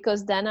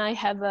 because then I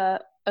have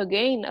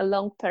again a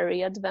long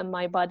period when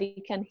my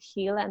body can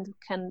heal and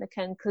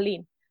can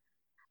clean,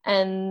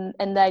 and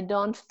I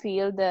don't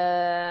feel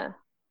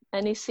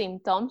any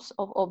symptoms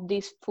of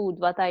this food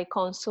what I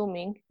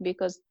consuming,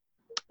 because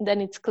then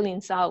it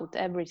cleans out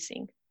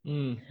everything.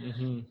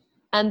 Mm-hmm.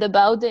 And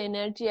about the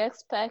energy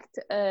aspect,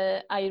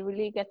 I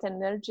really get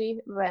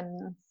energy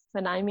when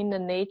I'm in the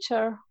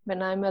nature,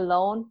 when I'm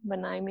alone,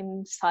 when I'm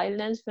in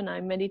silence, when I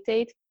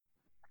meditate.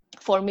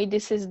 for me,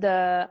 this is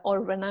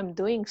or when I'm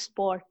doing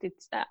sport,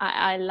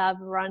 I love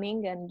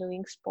running and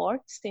doing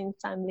sport since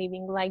I'm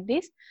living like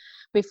this.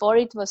 Before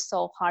it was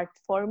so hard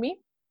for me,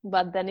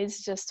 but then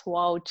it's just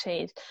wow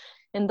change.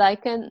 And I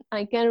can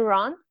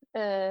run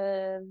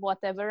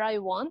whatever I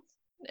want.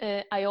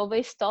 I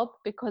always stop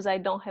because I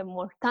don't have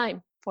more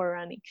time for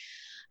running,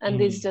 and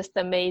it's just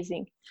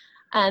amazing.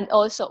 And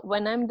also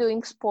when I'm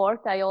doing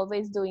sport, I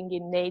always doing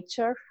in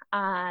nature.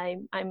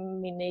 I'm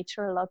in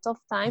nature a lot of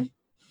time,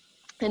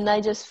 and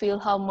I just feel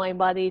how my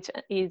body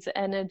is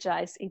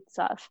energized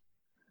itself.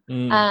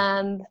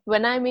 And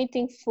when I'm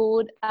eating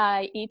food,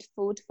 I eat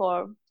food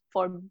for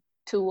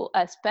two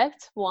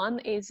aspects. One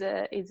is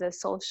a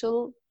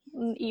social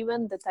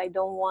event that I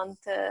don't want.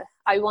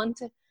 I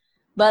want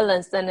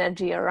balanced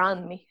energy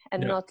around me,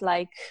 and not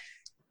like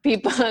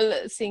people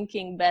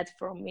thinking bad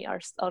from me or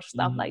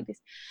stuff like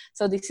this.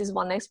 So this is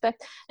one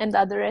aspect, and the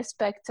other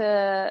aspect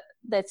that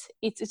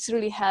it's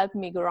really helped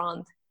me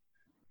ground.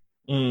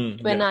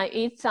 When I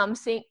eat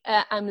something,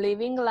 I'm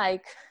living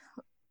like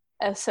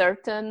a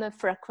certain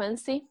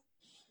frequency,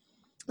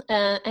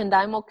 and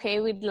I'm okay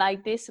with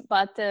like this.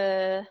 But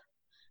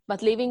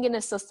living in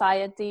a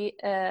society,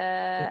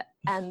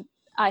 and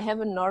I have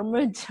a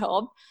normal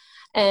job,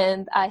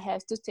 and I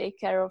have to take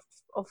care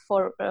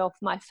of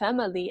my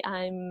family.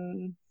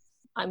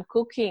 I'm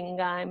cooking.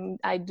 I'm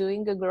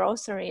doing a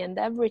grocery and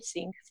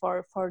everything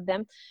for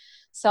them.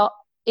 So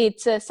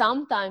it's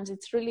sometimes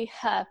it's really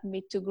helped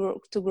me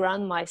to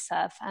ground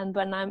myself, and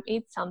when I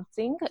eat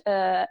something,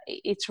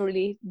 it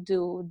really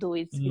do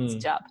its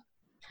job.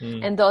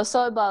 And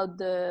also about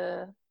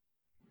the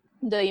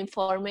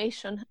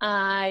information,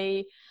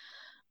 my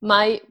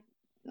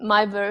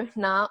work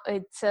now,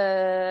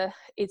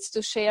 it's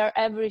to share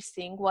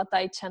everything what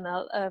I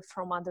channel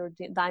from other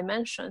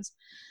dimensions.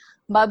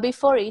 But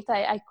before it,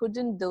 I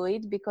couldn't do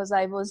it because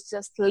I was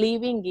just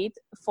leaving it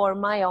for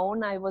my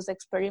own. I was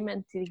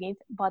experimenting it,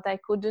 but I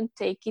couldn't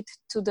take it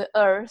to the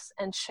earth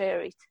and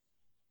share it.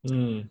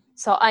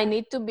 So I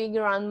need to be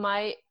around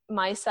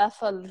myself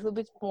a little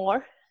bit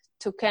more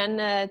to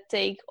can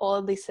take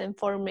all this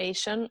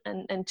information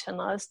and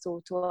channels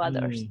to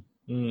others.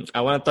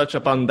 I want to touch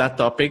upon that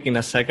topic in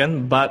a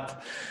second,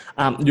 but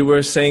you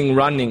were saying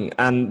running,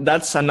 and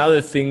that's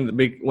another thing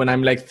when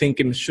I'm like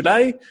thinking, should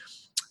I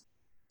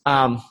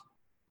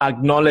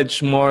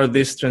acknowledge more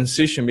this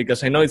transition,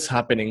 because I know it's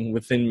happening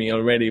within me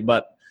already,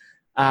 but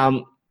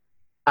I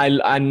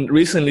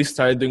recently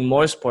started doing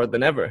more sport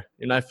than ever.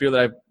 I feel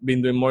that I've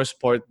been doing more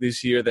sport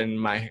this year than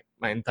my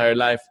entire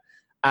life,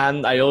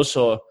 and I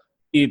also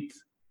eat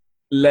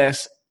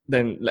less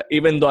than,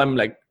 even though I'm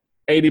like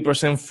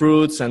 80%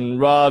 fruits and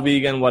raw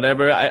vegan,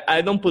 whatever.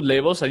 I don't put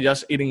labels. I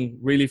just eating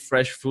really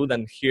fresh food.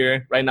 And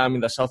here right now I'm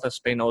in the south of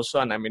Spain also,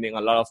 and I'm eating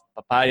a lot of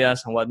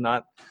papayas and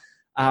whatnot.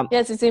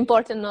 Yes, it's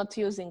important not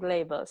using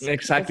labels.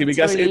 Exactly,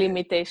 because really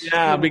limitation.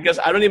 Yeah, because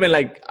I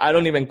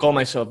don't even call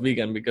myself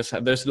vegan, because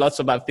there's lots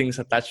of bad things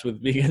attached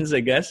with vegans, I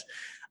guess.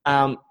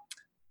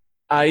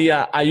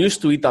 I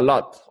used to eat a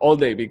lot all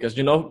day, because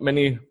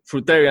many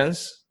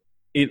fruitarians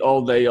eat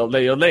all day,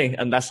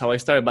 and that's how I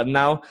started. But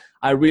now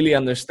I really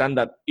understand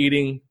that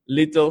eating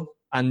little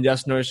and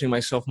just nourishing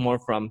myself more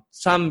from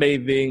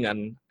sunbathing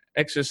and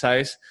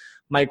exercise.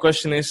 My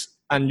question is,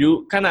 and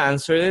you kind of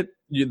answered it,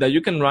 that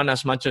you can run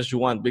as much as you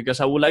want, because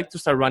I would like to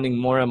start running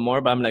more and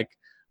more, but I'm like,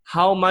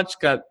 how much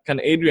can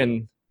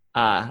Adrian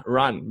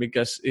run?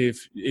 Because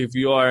if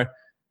you are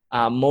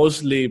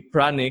mostly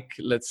pranic,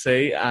 let's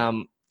say,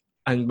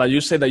 but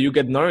you say that you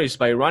get nourished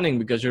by running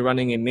because you're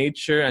running in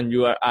nature, and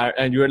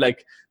you're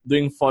like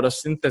doing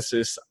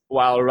photosynthesis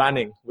while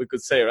running, we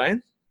could say, right?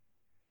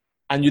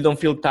 And you don't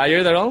feel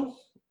tired at all,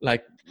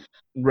 like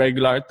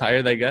regular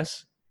tired, I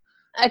guess.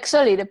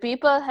 Actually, the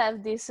people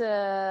have this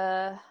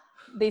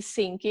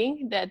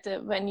thinking that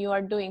when you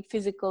are doing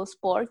physical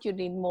sport, you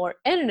need more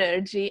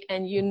energy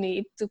and you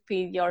need to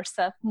feed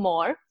yourself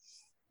more.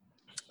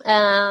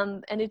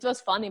 And it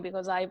was funny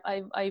because I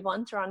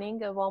went running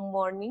one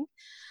morning,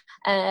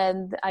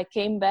 and I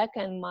came back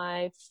and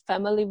my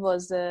family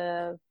was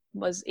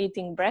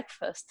eating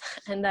breakfast,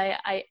 and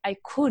I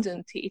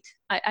couldn't eat.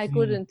 I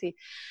couldn't eat.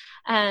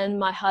 And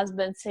my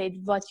husband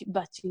said, but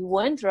you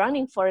went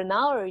running for an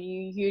hour.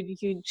 You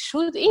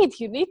should eat.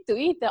 You need to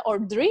eat or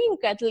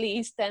drink at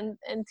least.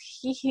 And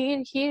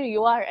here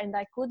you are. And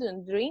I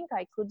couldn't drink.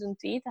 I couldn't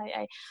eat.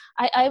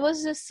 I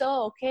was just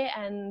so okay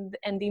and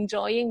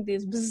enjoying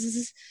this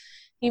bzzz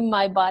in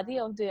my body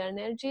of the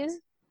energies.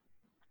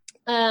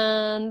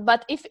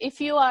 But if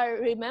you are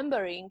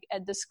remembering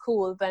at the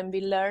school when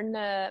we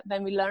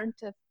learned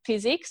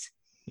physics,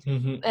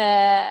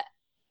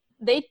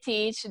 they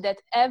teach that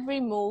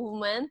every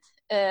movement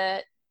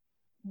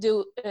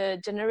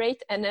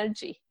generate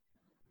energy.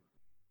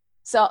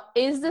 So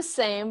it's the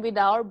same with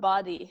our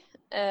body.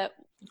 Wow.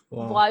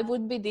 Why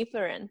would be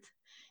different?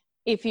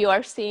 If you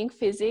are seeing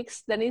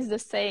physics, then it's the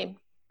same.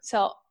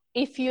 So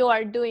if you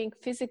are doing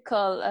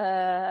physical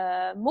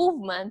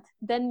movement,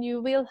 then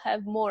you will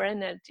have more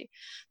energy.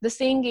 The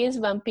thing is,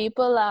 when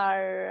people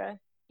are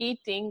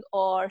eating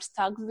or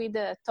stuck with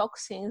the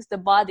toxins, the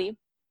body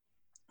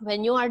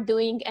when you are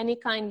doing any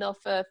kind of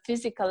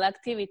physical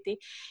activity,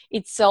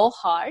 it's so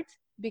hard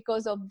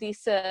because of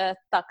these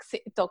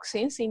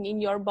toxins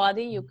in your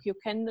body. You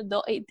can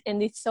do it,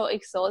 and it's so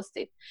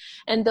exhausted.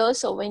 And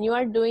also when you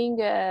are doing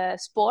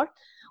sport,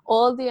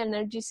 all the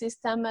energy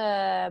system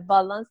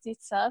balance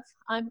itself.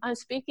 I'm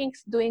speaking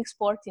doing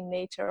sport in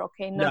nature,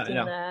 okay, not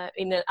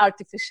in an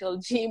artificial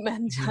gym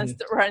and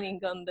just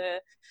running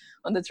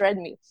on the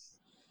treadmill.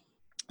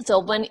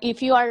 So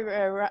if you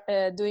are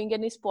doing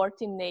any sport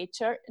in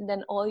nature,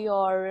 then all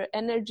your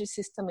energy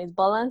system is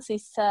balanced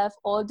itself,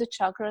 all the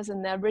chakras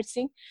and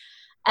everything,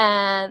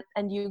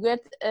 and you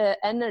get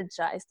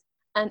energized.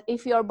 And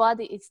if your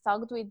body is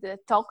stuck with the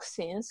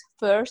toxins,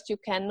 first you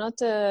cannot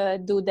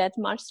do that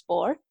much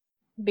sport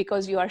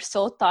because you are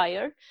so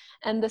tired.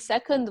 And the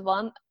second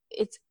one,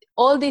 it's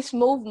all this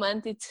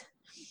movement. It's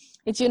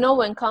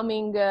when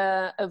coming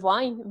a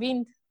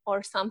wind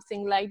or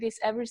something like this,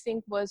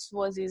 everything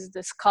is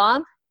the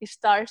calm. It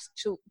starts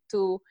to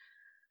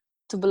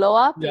blow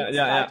up. It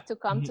starts to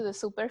come to the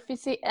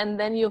superficie, and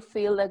then you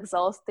feel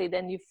exhausted,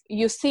 and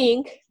you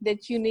think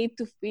that you need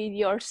to feed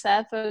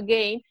yourself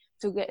again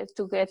to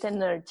get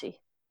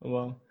energy.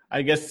 Well,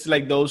 I guess it's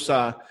like those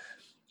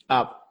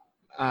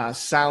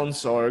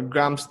sounds or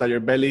grumps that your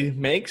belly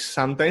makes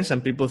sometimes,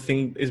 and people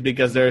think it's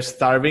because they're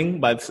starving,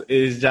 but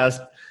it's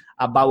just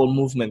a bowel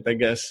movement, I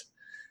guess.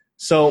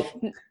 So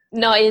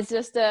no, it's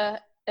just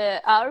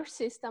our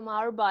system,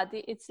 our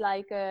body. It's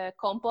like a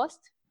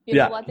compost. You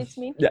know what it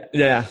means?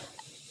 Yeah.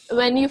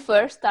 When you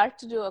first start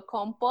to do a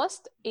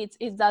compost, it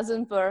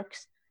doesn't work.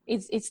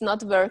 It's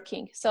not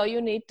working. So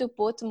you need to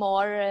put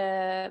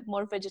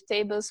more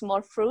vegetables,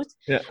 more fruit,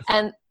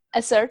 and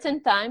a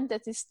certain time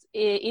that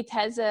it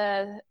has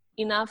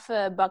enough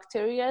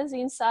bacteria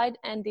inside,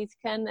 and it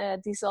can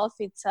dissolve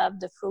itself,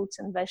 the fruits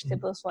and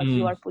vegetables what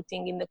you are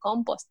putting in the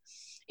compost.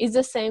 It's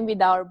the same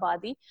with our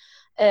body.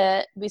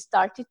 We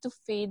started to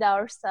feed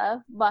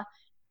ourselves, but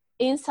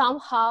in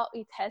somehow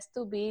it has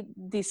to be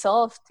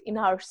dissolved in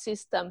our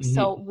system.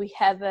 So we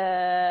have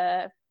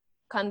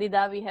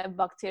candida, we have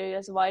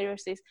bacteria,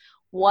 viruses,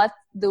 what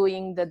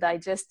doing the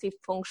digestive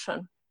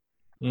function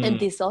and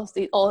dissolves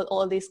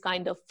all this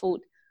kind of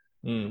food.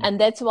 And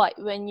that's why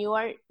when you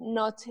are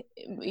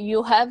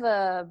you have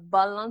a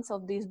balance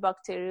of these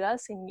bacteria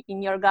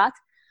in your gut,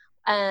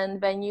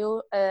 and when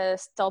you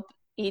stop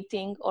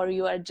eating or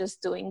you are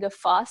just doing a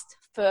fast,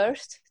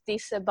 first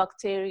these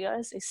bacteria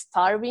is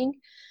starving,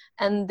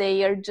 and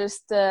they are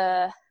just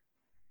dying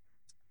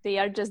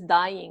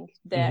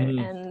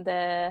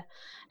there,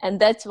 and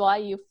that's why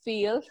you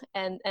feel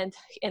and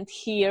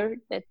hear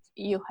that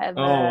you have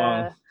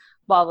a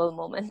bowel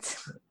moment.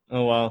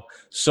 Oh wow!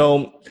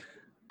 So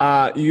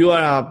you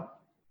are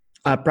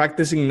a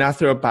practicing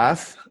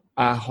naturopath,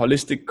 a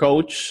holistic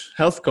coach,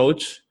 health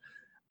coach,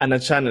 and a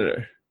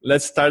channeler.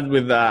 Let's start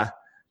with a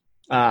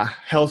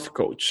health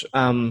coach.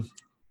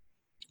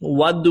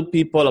 What do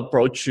people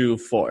approach you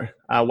for?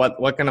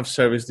 What kind of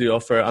service do you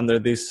offer under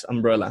this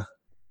umbrella?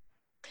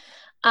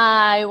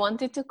 I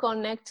wanted to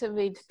connect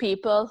with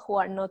people who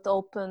are not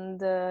open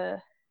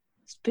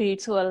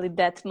spiritually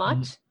that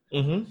much.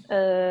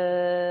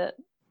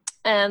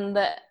 And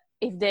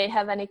if they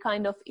have any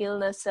kind of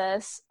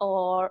illnesses,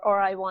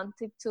 or I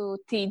wanted to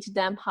teach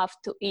them how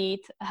to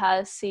eat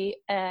healthy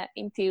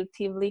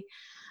intuitively.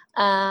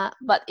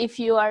 But if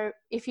you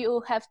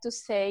have to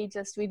say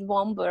just with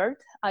one word,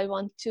 I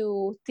want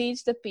to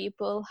teach the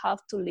people how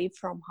to live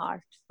from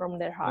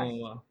their heart.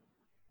 Oh,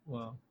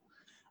 wow.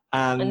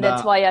 And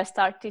that's why I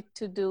started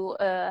to do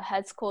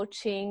health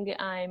coaching.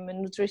 I'm a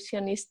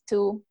nutritionist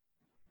too,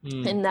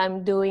 and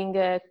I'm doing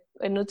a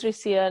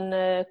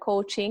nutrition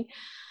coaching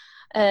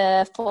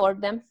for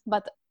them.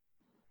 But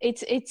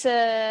it's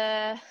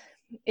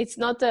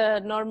not a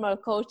normal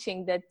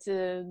coaching that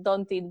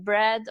don't eat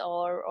bread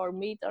or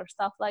meat or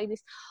stuff like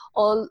this.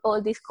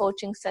 All this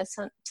coaching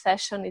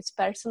session is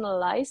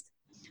personalized,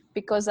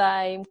 because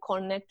I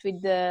connect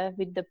with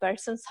the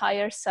person's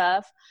higher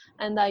self,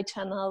 and I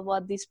channel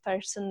what this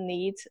person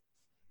needs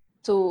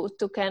to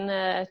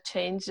can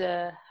change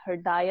her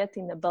diet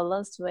in a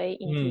balanced way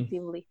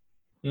intuitively.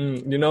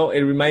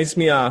 It reminds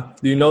me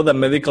do you know The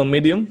Medical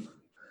Medium?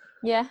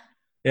 Yeah,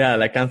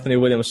 like Anthony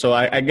Williams. So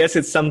I guess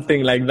it's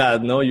something like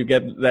that, no? You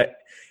get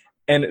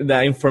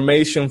the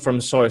information from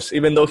source,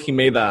 even though he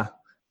made a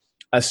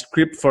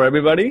script for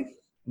everybody,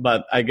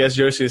 but I guess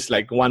yours is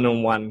like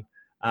one-on-one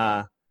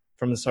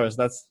from the source.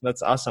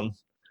 That's awesome.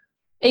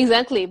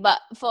 Exactly.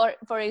 But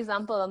for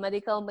example, a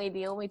medical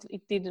medium,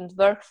 it didn't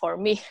work for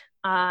me.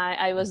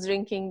 I was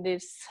drinking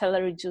this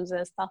celery juice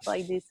and stuff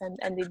like this, and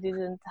it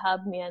didn't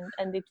help me,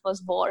 and it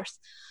was worse.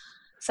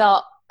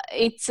 So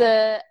it's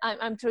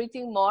I'm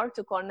treating more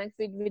to connect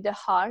with the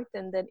heart,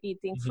 and then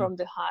eating from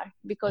the heart,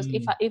 because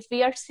if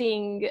we are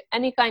seeing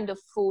any kind of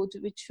food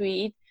which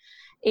we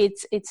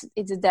eat, it's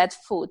that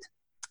food.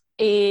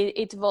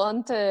 It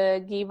won't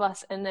give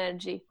us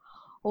energy.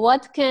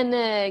 What can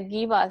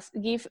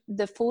give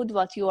the food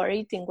what you are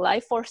eating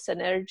life force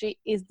energy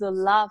is the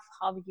love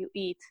how you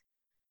eat.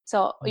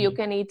 So you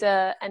can eat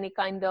any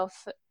kind of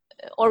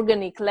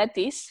organic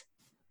lettuce,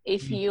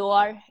 If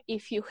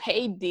you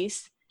hate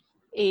this,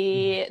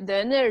 the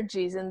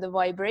energies and the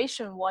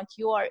vibration what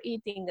you are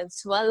eating and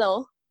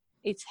swallow,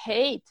 it's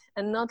hate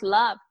and not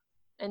love,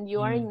 and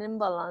you are in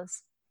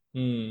imbalance.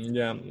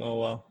 Yeah. Oh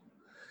wow.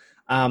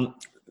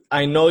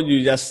 I know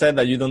you just said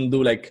that you don't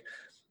do like,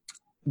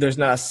 there's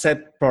not a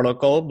set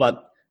protocol,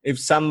 but if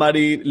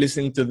somebody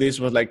listening to this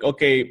was like,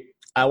 okay,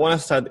 I want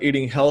to start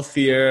eating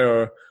healthier,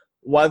 or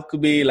what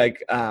could be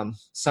like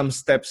some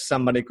steps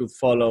somebody could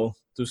follow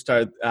to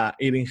start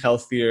eating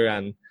healthier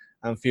and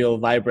feel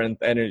vibrant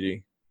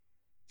energy?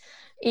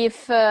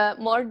 If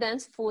more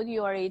dense food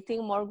you are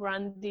eating, more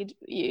grounded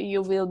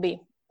you will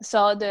be.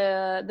 So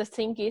the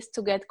thing is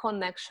to get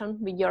connection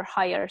with your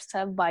higher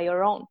self by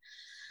your own,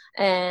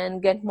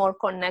 and get more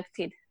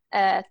connected.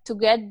 To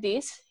get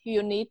this,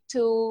 you need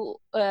to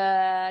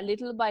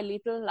little by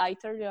little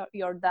lighter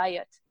your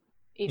diet.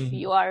 If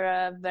you are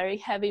a very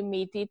heavy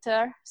meat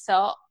eater,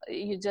 so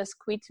you just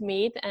quit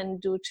meat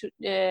and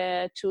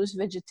choose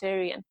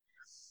vegetarian.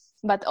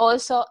 But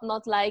also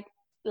not like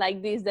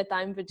this that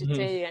I'm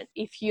vegetarian.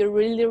 If you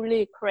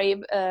really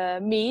crave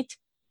meat,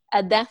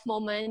 at that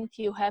moment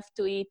you have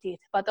to eat it,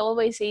 but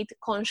always eat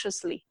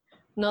consciously,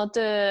 not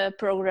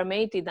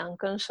programmed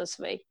unconscious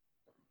way.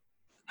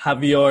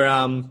 Have your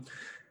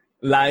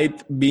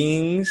light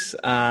beings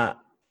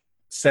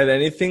said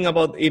anything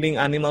about eating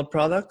animal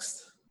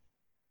products?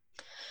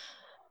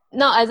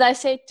 No, as I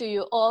said to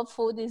you, all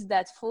food is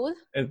that food.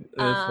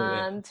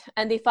 Yeah.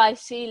 And if I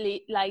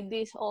see like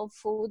this, all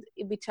food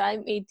which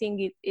I'm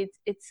eating,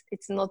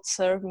 it's not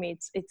serve me.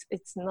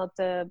 It's not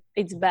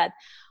it's bad.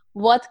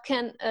 What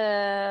can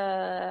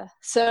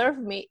serve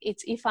me?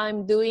 It's if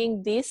I'm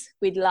doing this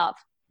with love.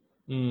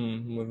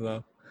 With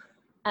love.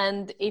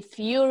 And if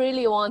you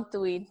really want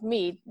to eat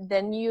meat,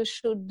 then you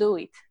should do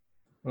it.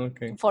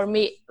 Okay. For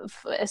me,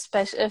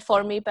 especially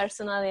for me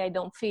personally, I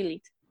don't feel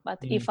it. But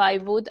if I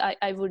would,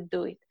 I would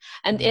do it.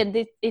 And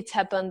it's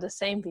happened the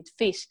same with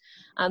fish.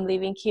 I'm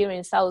living here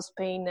in South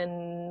Spain,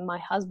 and my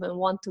husband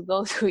wants to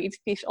go to eat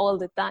fish all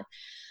the time.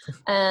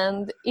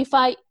 And if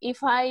I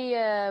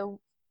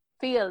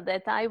feel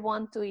that I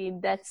want to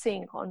eat that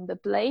thing on the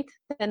plate,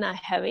 then I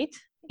have it.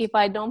 If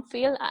I don't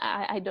feel,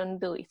 I don't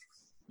do it.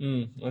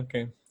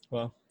 Okay.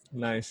 Well,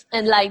 nice.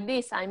 And like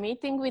this, I'm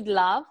eating with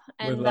love,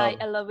 and With love. I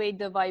elevate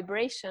the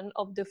vibration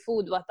of the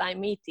food what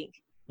I'm eating.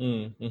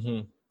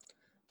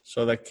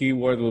 So the key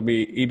word will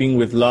be eating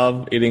with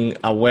love, eating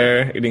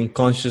aware, eating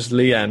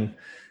consciously, and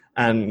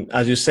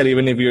as you said,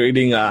 even if you're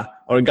eating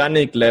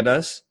organic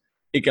lettuce,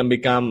 it can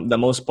become the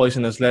most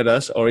poisonous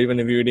lettuce. Or even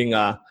if you're eating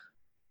a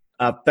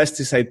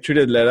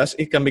pesticide-treated lettuce,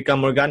 it can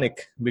become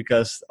organic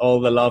because all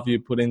the love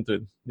you put into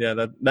it. Yeah,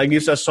 that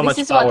gives us so much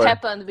power. This is what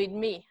happened with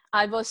me.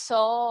 I was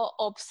so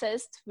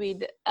obsessed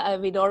with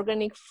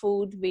organic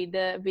food,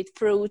 with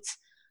fruits,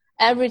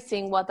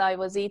 everything what I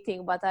was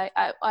eating, but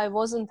I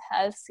wasn't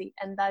healthy,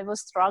 and I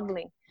was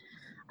struggling.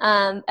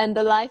 And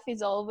the life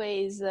is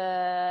always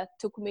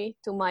took me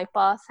to my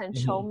path and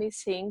show me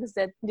things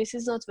that this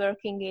is not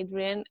working,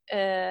 Adrian.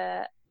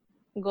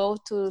 Go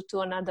to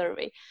another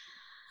way.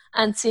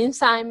 And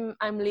since I'm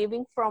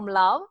living from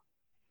love,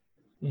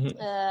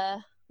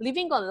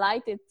 living on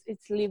light,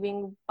 it's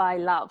living by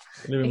love.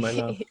 Living by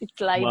love.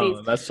 It's like wow,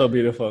 this. That's so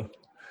beautiful.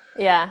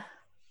 Yeah.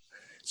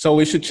 So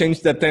we should change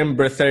the term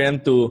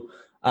breatharian to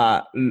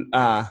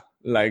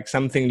like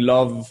something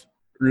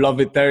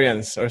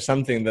loveitarians, or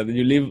something that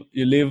you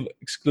live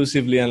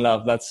exclusively in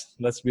love.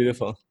 That's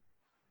beautiful.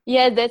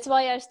 Yeah, that's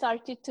why I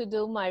started to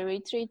do my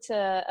retreats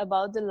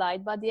about the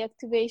light body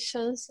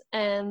activations.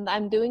 And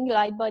I'm doing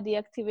light body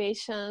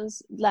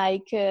activations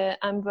like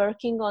I'm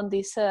working on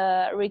this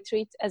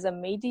retreat as a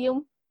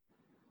medium.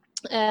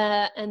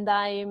 And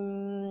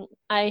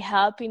I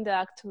help in the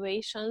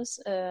activations,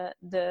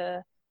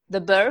 the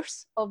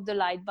birth of the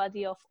light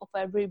body of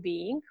every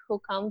being who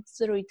comes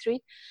to the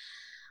retreat.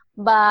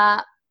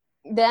 But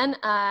then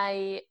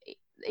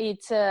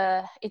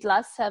it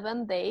lasts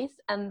 7 days,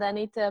 and then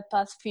it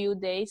past few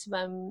days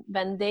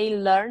when they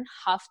learn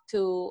how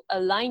to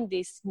align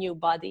this new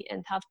body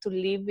and have to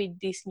live with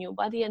this new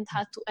body and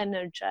how to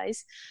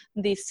energize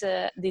this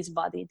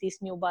body,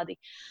 this new body.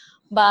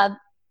 But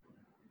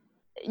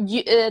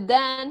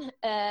then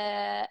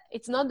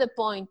it's not the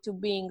point to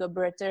being a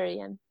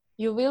breatharian.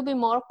 You will be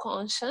more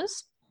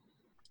conscious,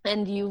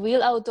 and you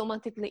will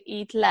automatically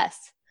eat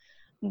less,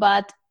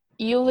 but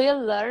you will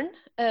learn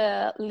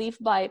live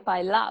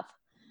by love,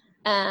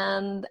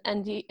 and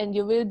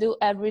you will do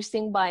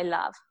everything by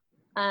love.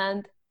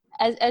 And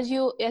as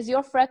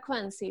your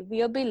frequency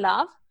will be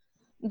love,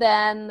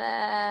 then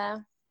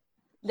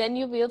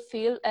you will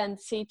feel and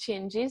see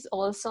changes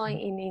also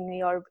in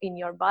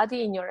your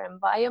body, in your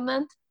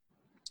environment.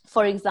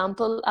 For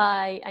example,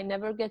 I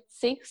never get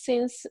sick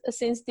since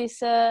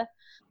this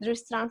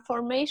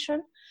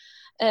transformation.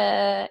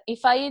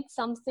 If I eat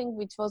something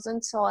which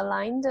wasn't so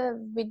aligned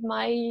with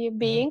my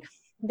being,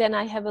 then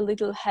I have a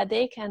little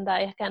headache, and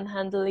I can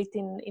handle it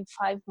in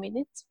 5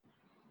 minutes.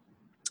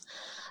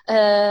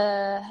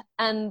 And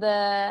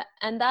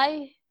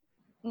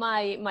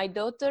my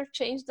daughter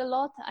changed a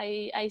lot.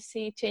 I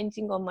see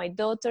changing on my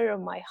daughter or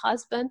my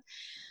husband,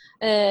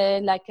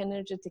 like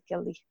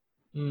energetically.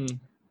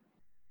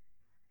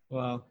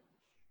 Wow.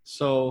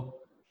 So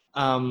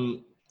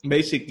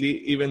basically,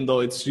 even though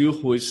it's you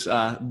who is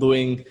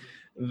doing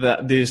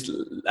this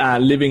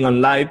living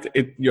on light,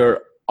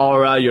 your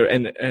aura, your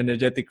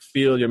energetic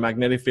field, your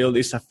magnetic field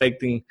is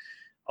affecting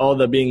all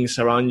the beings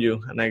around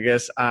you, and I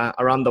guess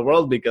around the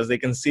world, because they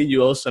can see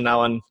you also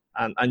now on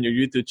your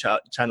YouTube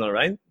channel,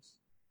 right?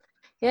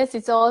 Yes,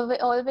 it's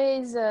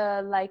always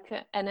like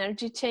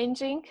energy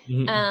changing,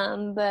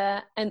 Mm-hmm.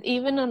 and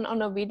even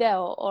on a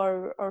video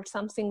or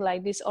something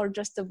like this, or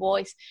just a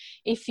voice.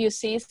 If you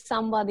see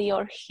somebody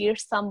or hear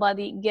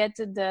somebody, get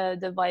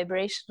the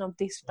vibration of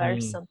this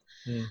person,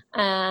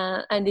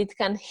 and it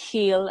can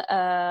heal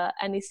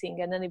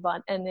anything and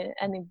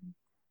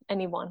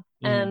anyone,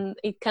 and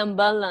it can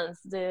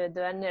balance the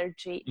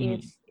energy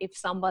if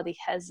somebody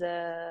has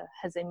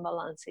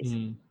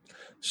imbalances.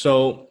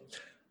 So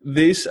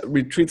these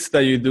retreats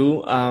that you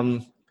do,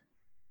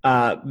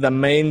 the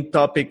main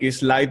topic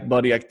is light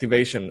body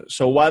activation.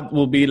 So what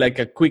will be like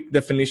a quick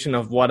definition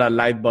of what a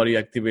light body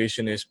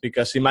activation is?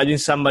 Because imagine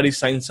somebody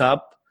signs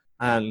up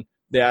and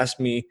they ask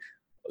me,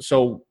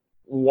 so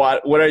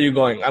where are you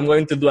going? I'm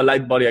going to do a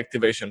light body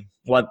activation.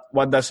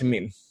 What does it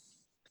mean?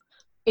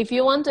 If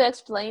you want to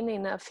explain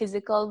in a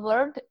physical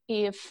word,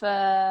 if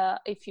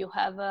you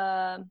have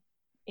a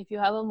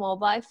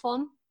mobile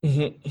phone,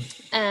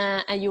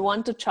 and you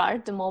want to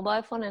charge the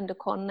mobile phone and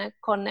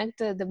connect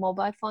the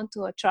mobile phone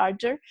to a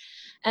charger,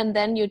 and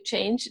then you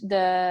change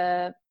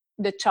the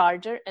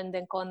charger and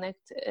then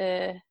connect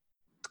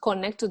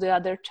to the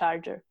other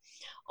charger.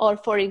 Or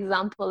for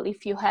example,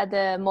 if you had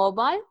a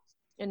normal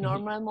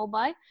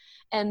mobile,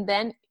 and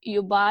then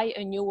you buy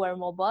a newer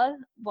mobile,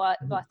 what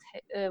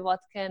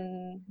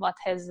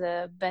has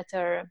a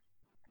better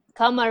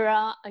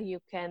camera, you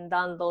can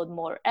download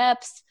more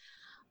apps,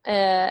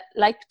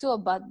 like to a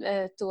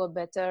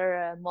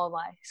better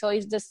mobile. So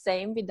it's the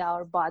same with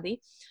our body.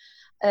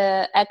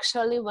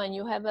 Actually, when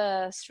you have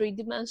a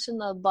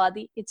three-dimensional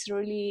body, it's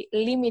really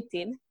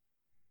limited,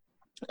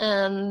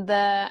 and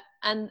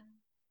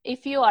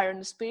if you are on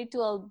a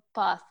spiritual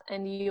path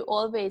and you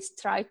always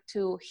try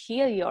to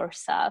heal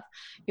yourself,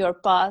 your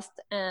past,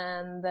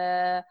 and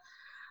the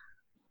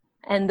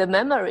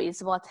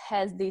memories what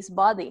has this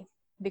body,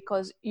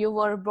 because you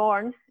were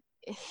born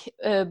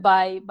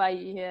by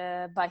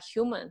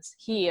humans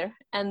here,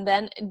 and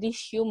then these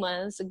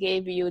humans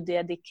gave you the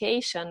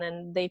education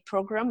and they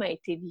programmed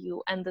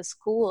you and the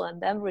school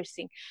and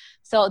everything.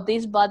 So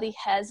this body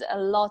has a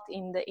lot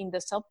in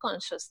the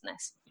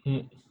subconsciousness.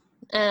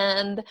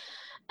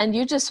 And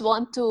you just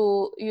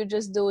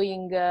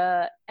doing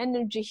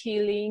energy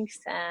healings,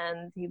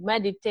 and you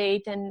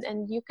meditate,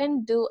 and you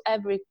can do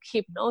every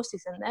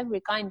hypnosis and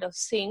every kind of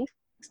thing.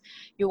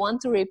 You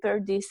want to repair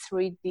this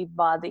 3D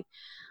body,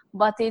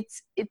 but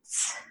it's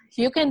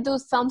you can do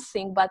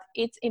something, but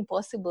it's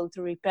impossible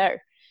to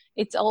repair.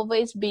 It's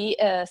always be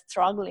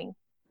struggling.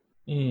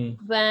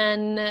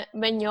 When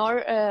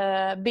your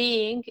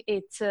being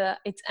it's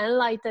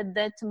enlightened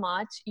that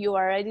much, you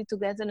are ready to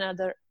get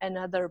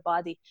another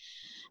body.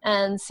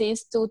 And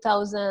since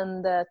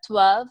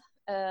 2012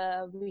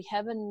 we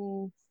have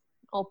an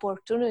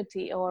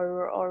opportunity,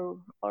 or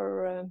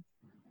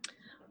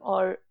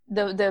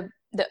the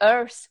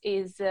earth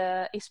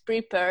is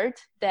prepared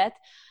that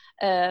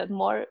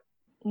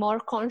more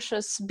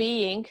conscious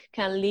being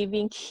can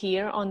living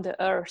here on the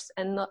earth,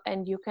 and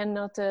you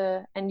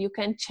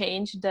can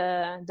change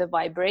the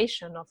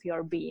vibration of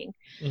your being.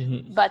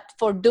 But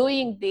for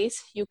doing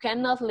this, you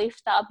cannot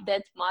lift up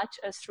that much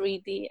a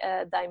 3D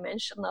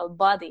dimensional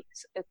body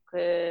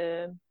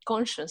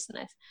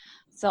consciousness.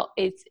 So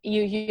it's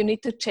you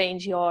need to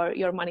change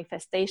your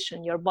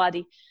manifestation, your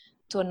body,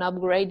 to an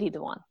upgraded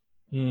one.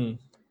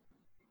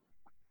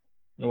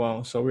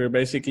 Wow. So we're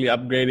basically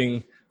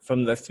upgrading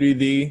from the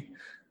 3D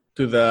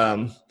to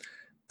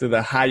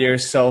the higher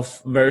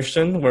self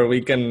version, where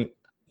we can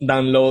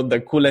download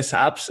the coolest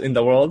apps in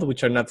the world,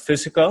 which are not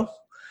physical,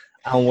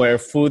 and where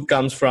food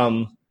comes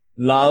from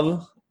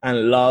love,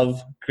 and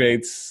love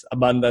creates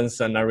abundance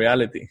and a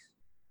reality.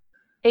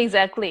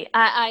 Exactly.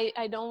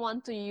 I don't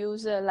want to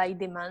use like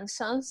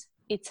dimensions.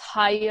 It's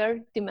higher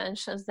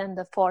dimensions than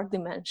the 4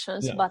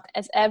 dimensions, but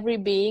as every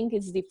being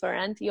is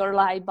different, your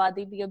light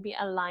body will be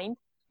aligned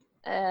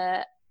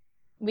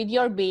with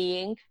your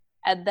being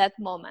at that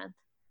moment.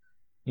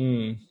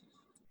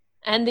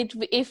 And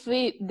if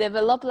we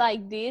develop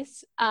like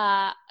this,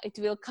 it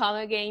will come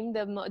again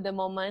the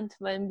moment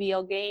when we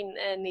again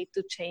need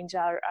to change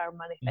our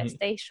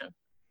manifestation.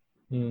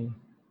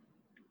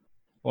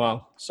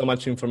 Wow, so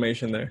much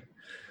information there.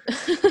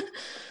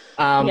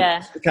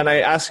 Yeah. Can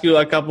I ask you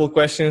a couple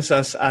questions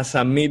as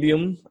a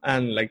medium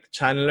and like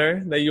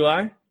channeler that you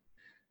are?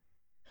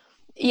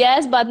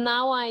 Yes, but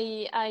now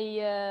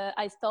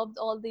I stopped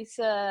all this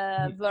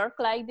work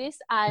like this.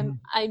 I'm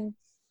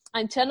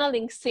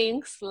channeling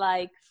things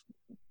like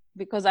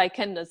because I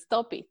cannot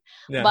stop it,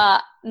 Yeah.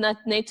 but not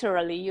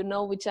naturally,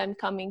 which I'm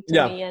coming to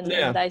me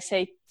and I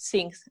say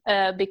things,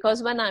 because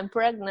when I'm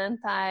pregnant,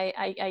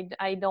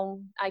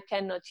 I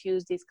cannot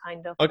use this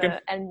kind of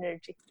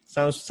energy.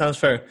 Sounds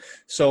fair.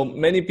 So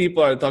many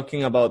people are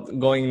talking about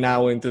going now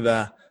into the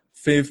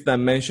fifth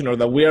dimension, or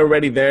that we are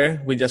already there.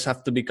 We just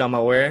have to become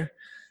aware.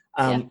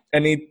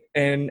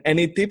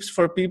 Any tips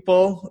for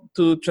people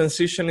to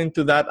transition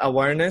into that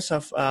awareness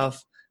of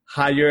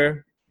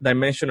higher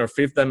dimension or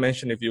fifth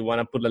dimension, if you want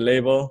to put a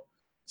label,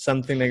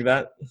 something like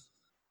that?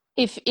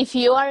 If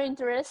you are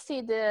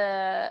interested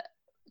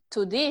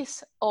to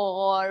this,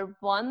 or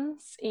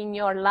once in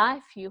your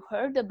life you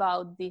heard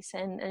about this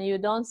and you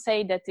don't say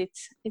that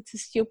it's a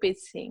stupid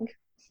thing,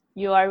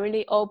 you are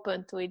really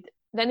open to it,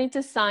 then it's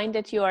a sign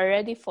that you are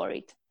ready for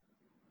it.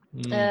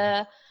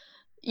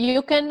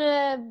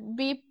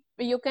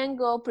 You can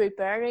go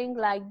preparing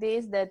like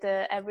this, that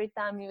every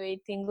time you're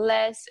eating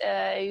less,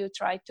 you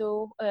try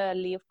to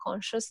live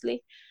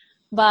consciously,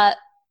 but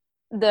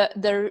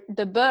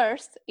the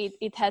birth,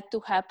 it had to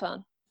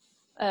happen.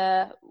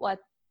 What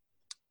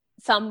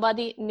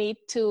somebody need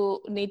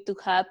to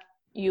help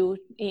you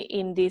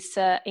in this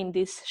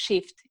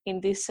shift,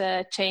 in this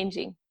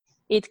changing.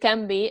 It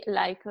can be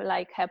like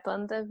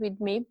happened with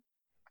me,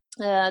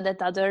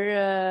 that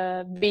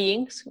other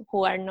beings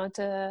who are not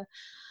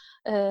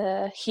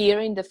here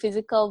in the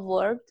physical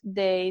world,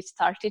 they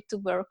started to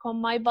work on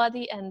my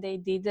body, and they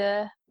did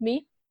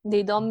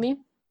on me,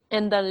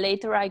 and then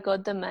later I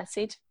got the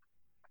message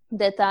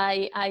that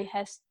I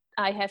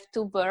have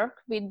to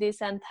work with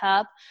this and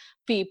help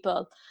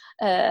people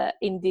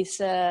in this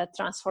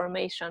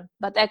transformation.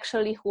 But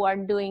actually, who are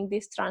doing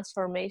this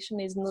transformation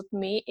is not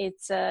me.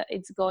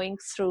 It's going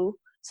through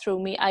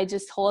me. I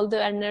just hold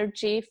the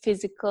energy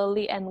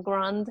physically and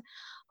ground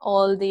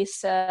all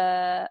these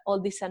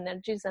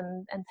energies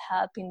and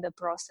help in the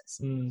process.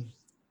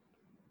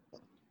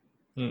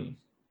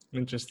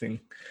 Interesting.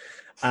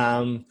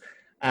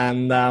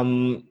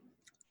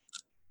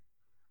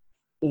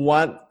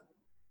 What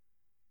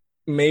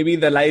maybe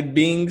the light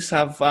beings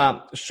have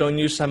shown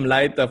you some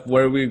light of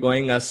where we're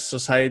going as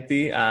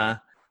society?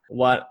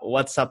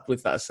 What's up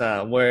with us?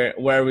 Where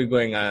are we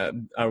going?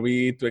 Are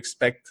we to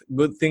expect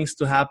good things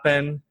to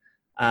happen?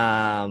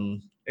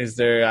 Is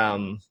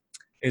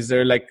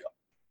there like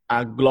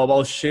a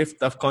global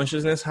shift of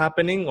consciousness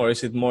happening, or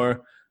is it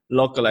more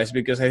localized?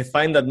 Because I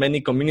find that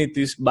many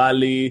communities,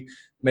 Bali,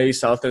 maybe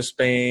south of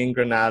Spain,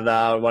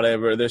 Granada, or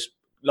whatever, there's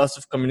lots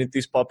of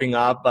communities popping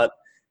up, but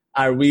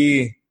are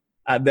we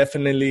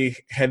definitely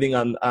heading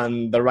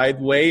on the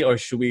right way, or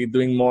should we be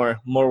doing more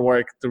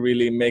work to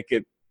really make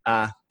it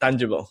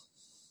tangible?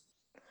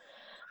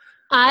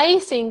 I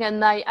think,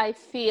 and I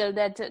feel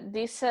that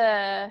this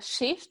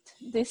shift,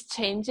 this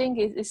changing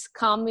is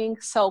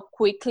coming so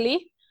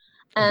quickly.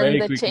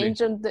 And the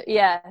change on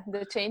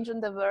the change on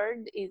the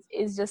world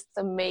is just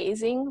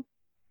amazing.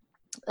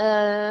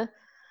 As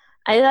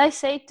I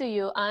say to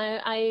you,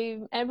 I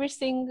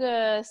everything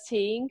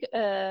seeing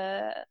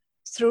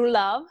through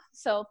love.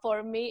 So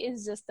for me,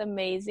 it's just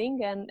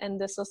amazing, and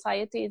the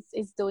society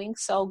is doing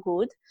so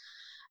good,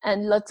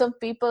 and lots of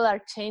people are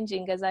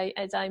changing. As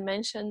I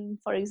mentioned,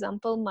 for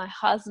example, my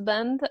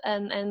husband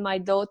and my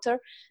daughter,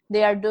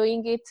 they are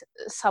doing it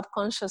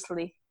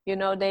subconsciously.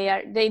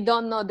 They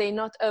don't know, they're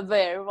not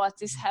aware what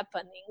is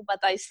happening, but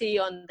I see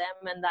on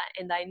them,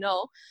 and I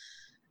know,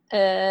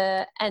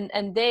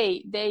 and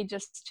they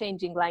just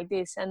changing like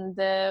this, and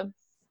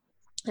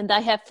I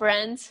have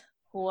friends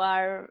who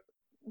are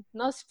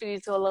not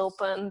spiritual,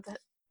 open,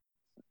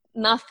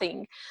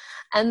 nothing,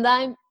 and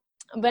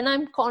when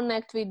I'm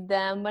connect with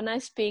them, when I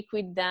speak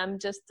with them,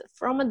 just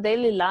from a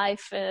daily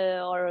life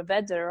or a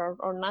weather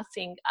or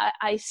nothing,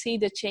 I see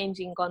the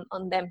changing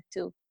on them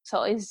too.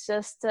 So it's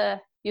just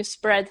you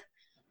spread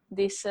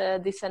this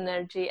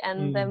energy,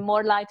 and the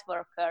more light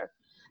worker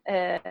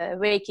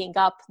waking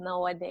up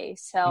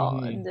nowadays. So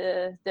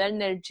the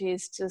energy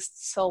is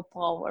just so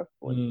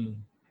powerful.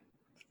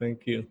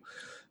 Thank you.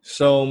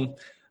 So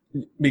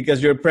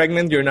because you're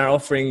pregnant, you're now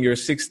offering your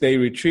 6-day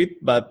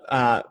retreat, but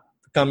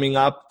coming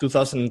up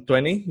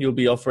 2020, you'll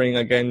be offering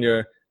again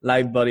your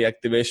light body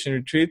activation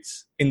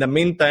retreats. In the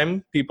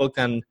meantime, people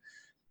can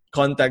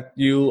contact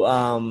you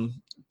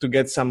to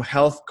get some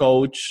health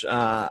coach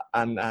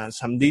and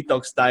some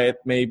detox diet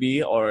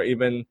maybe, or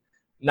even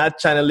not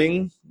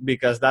channeling,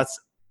 because that's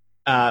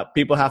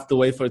people have to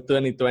wait for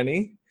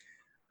 2020.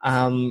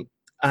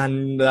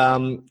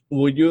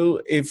 Would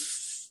you,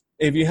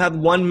 if you had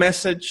one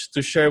message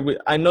to share with,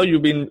 I know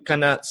you've been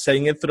kind of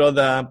saying it through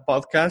the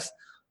podcast,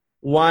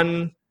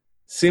 one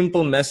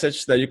simple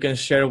message that you can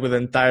share with the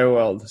entire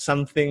world,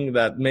 something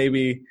that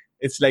maybe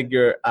it's like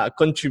your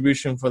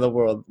contribution for the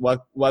world,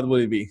 what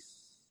would it be?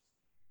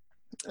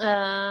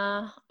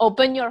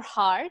 Open your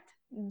heart,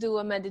 do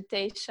a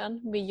meditation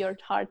with your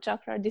heart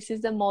chakra. This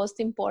is the most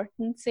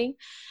important thing.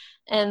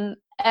 And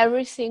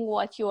everything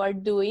what you are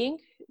doing,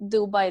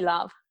 do by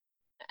love.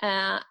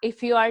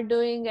 If you are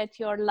doing at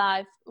your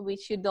life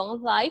which you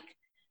don't like,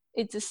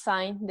 it's a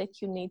sign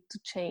that you need to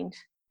change.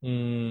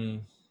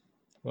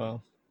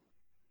 Wow.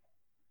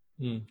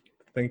 Mm.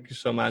 Thank you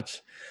so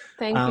much.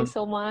 Thank you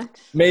so much.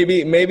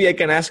 Maybe I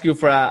can ask you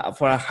for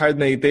a heart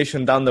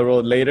meditation down the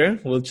road later.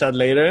 We'll chat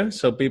later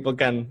so people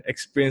can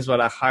experience what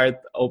a heart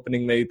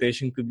opening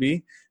meditation could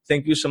be.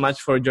 Thank you so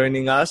much for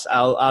joining us.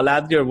 I'll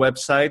add your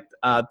website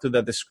to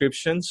the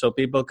description so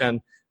people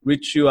can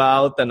reach you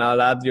out, and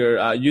I'll add your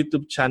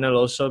YouTube channel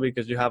also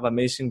because you have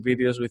amazing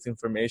videos with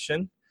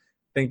information.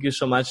 Thank you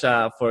so much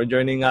for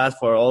joining us,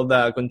 for all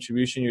the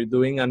contribution you're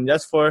doing, and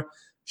just for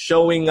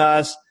showing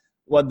us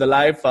what the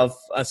life of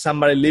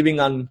somebody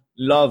living on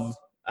love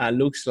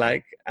looks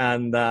like.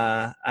 And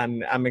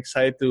I'm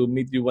excited to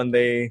meet you one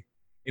day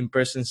in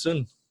person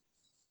soon.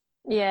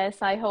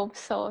 Yes, I hope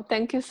so.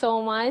 Thank you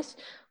so much,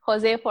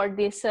 Jose, for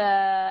this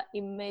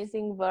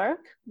amazing work,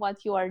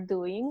 what you are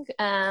doing.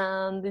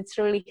 And it's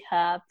really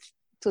helped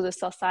to the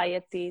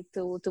society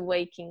to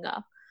waking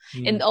up.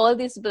 And all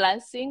this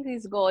blessing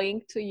is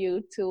going to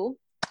you too.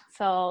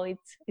 So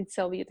it's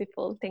so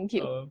beautiful. Thank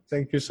you.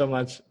 Thank you so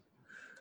much.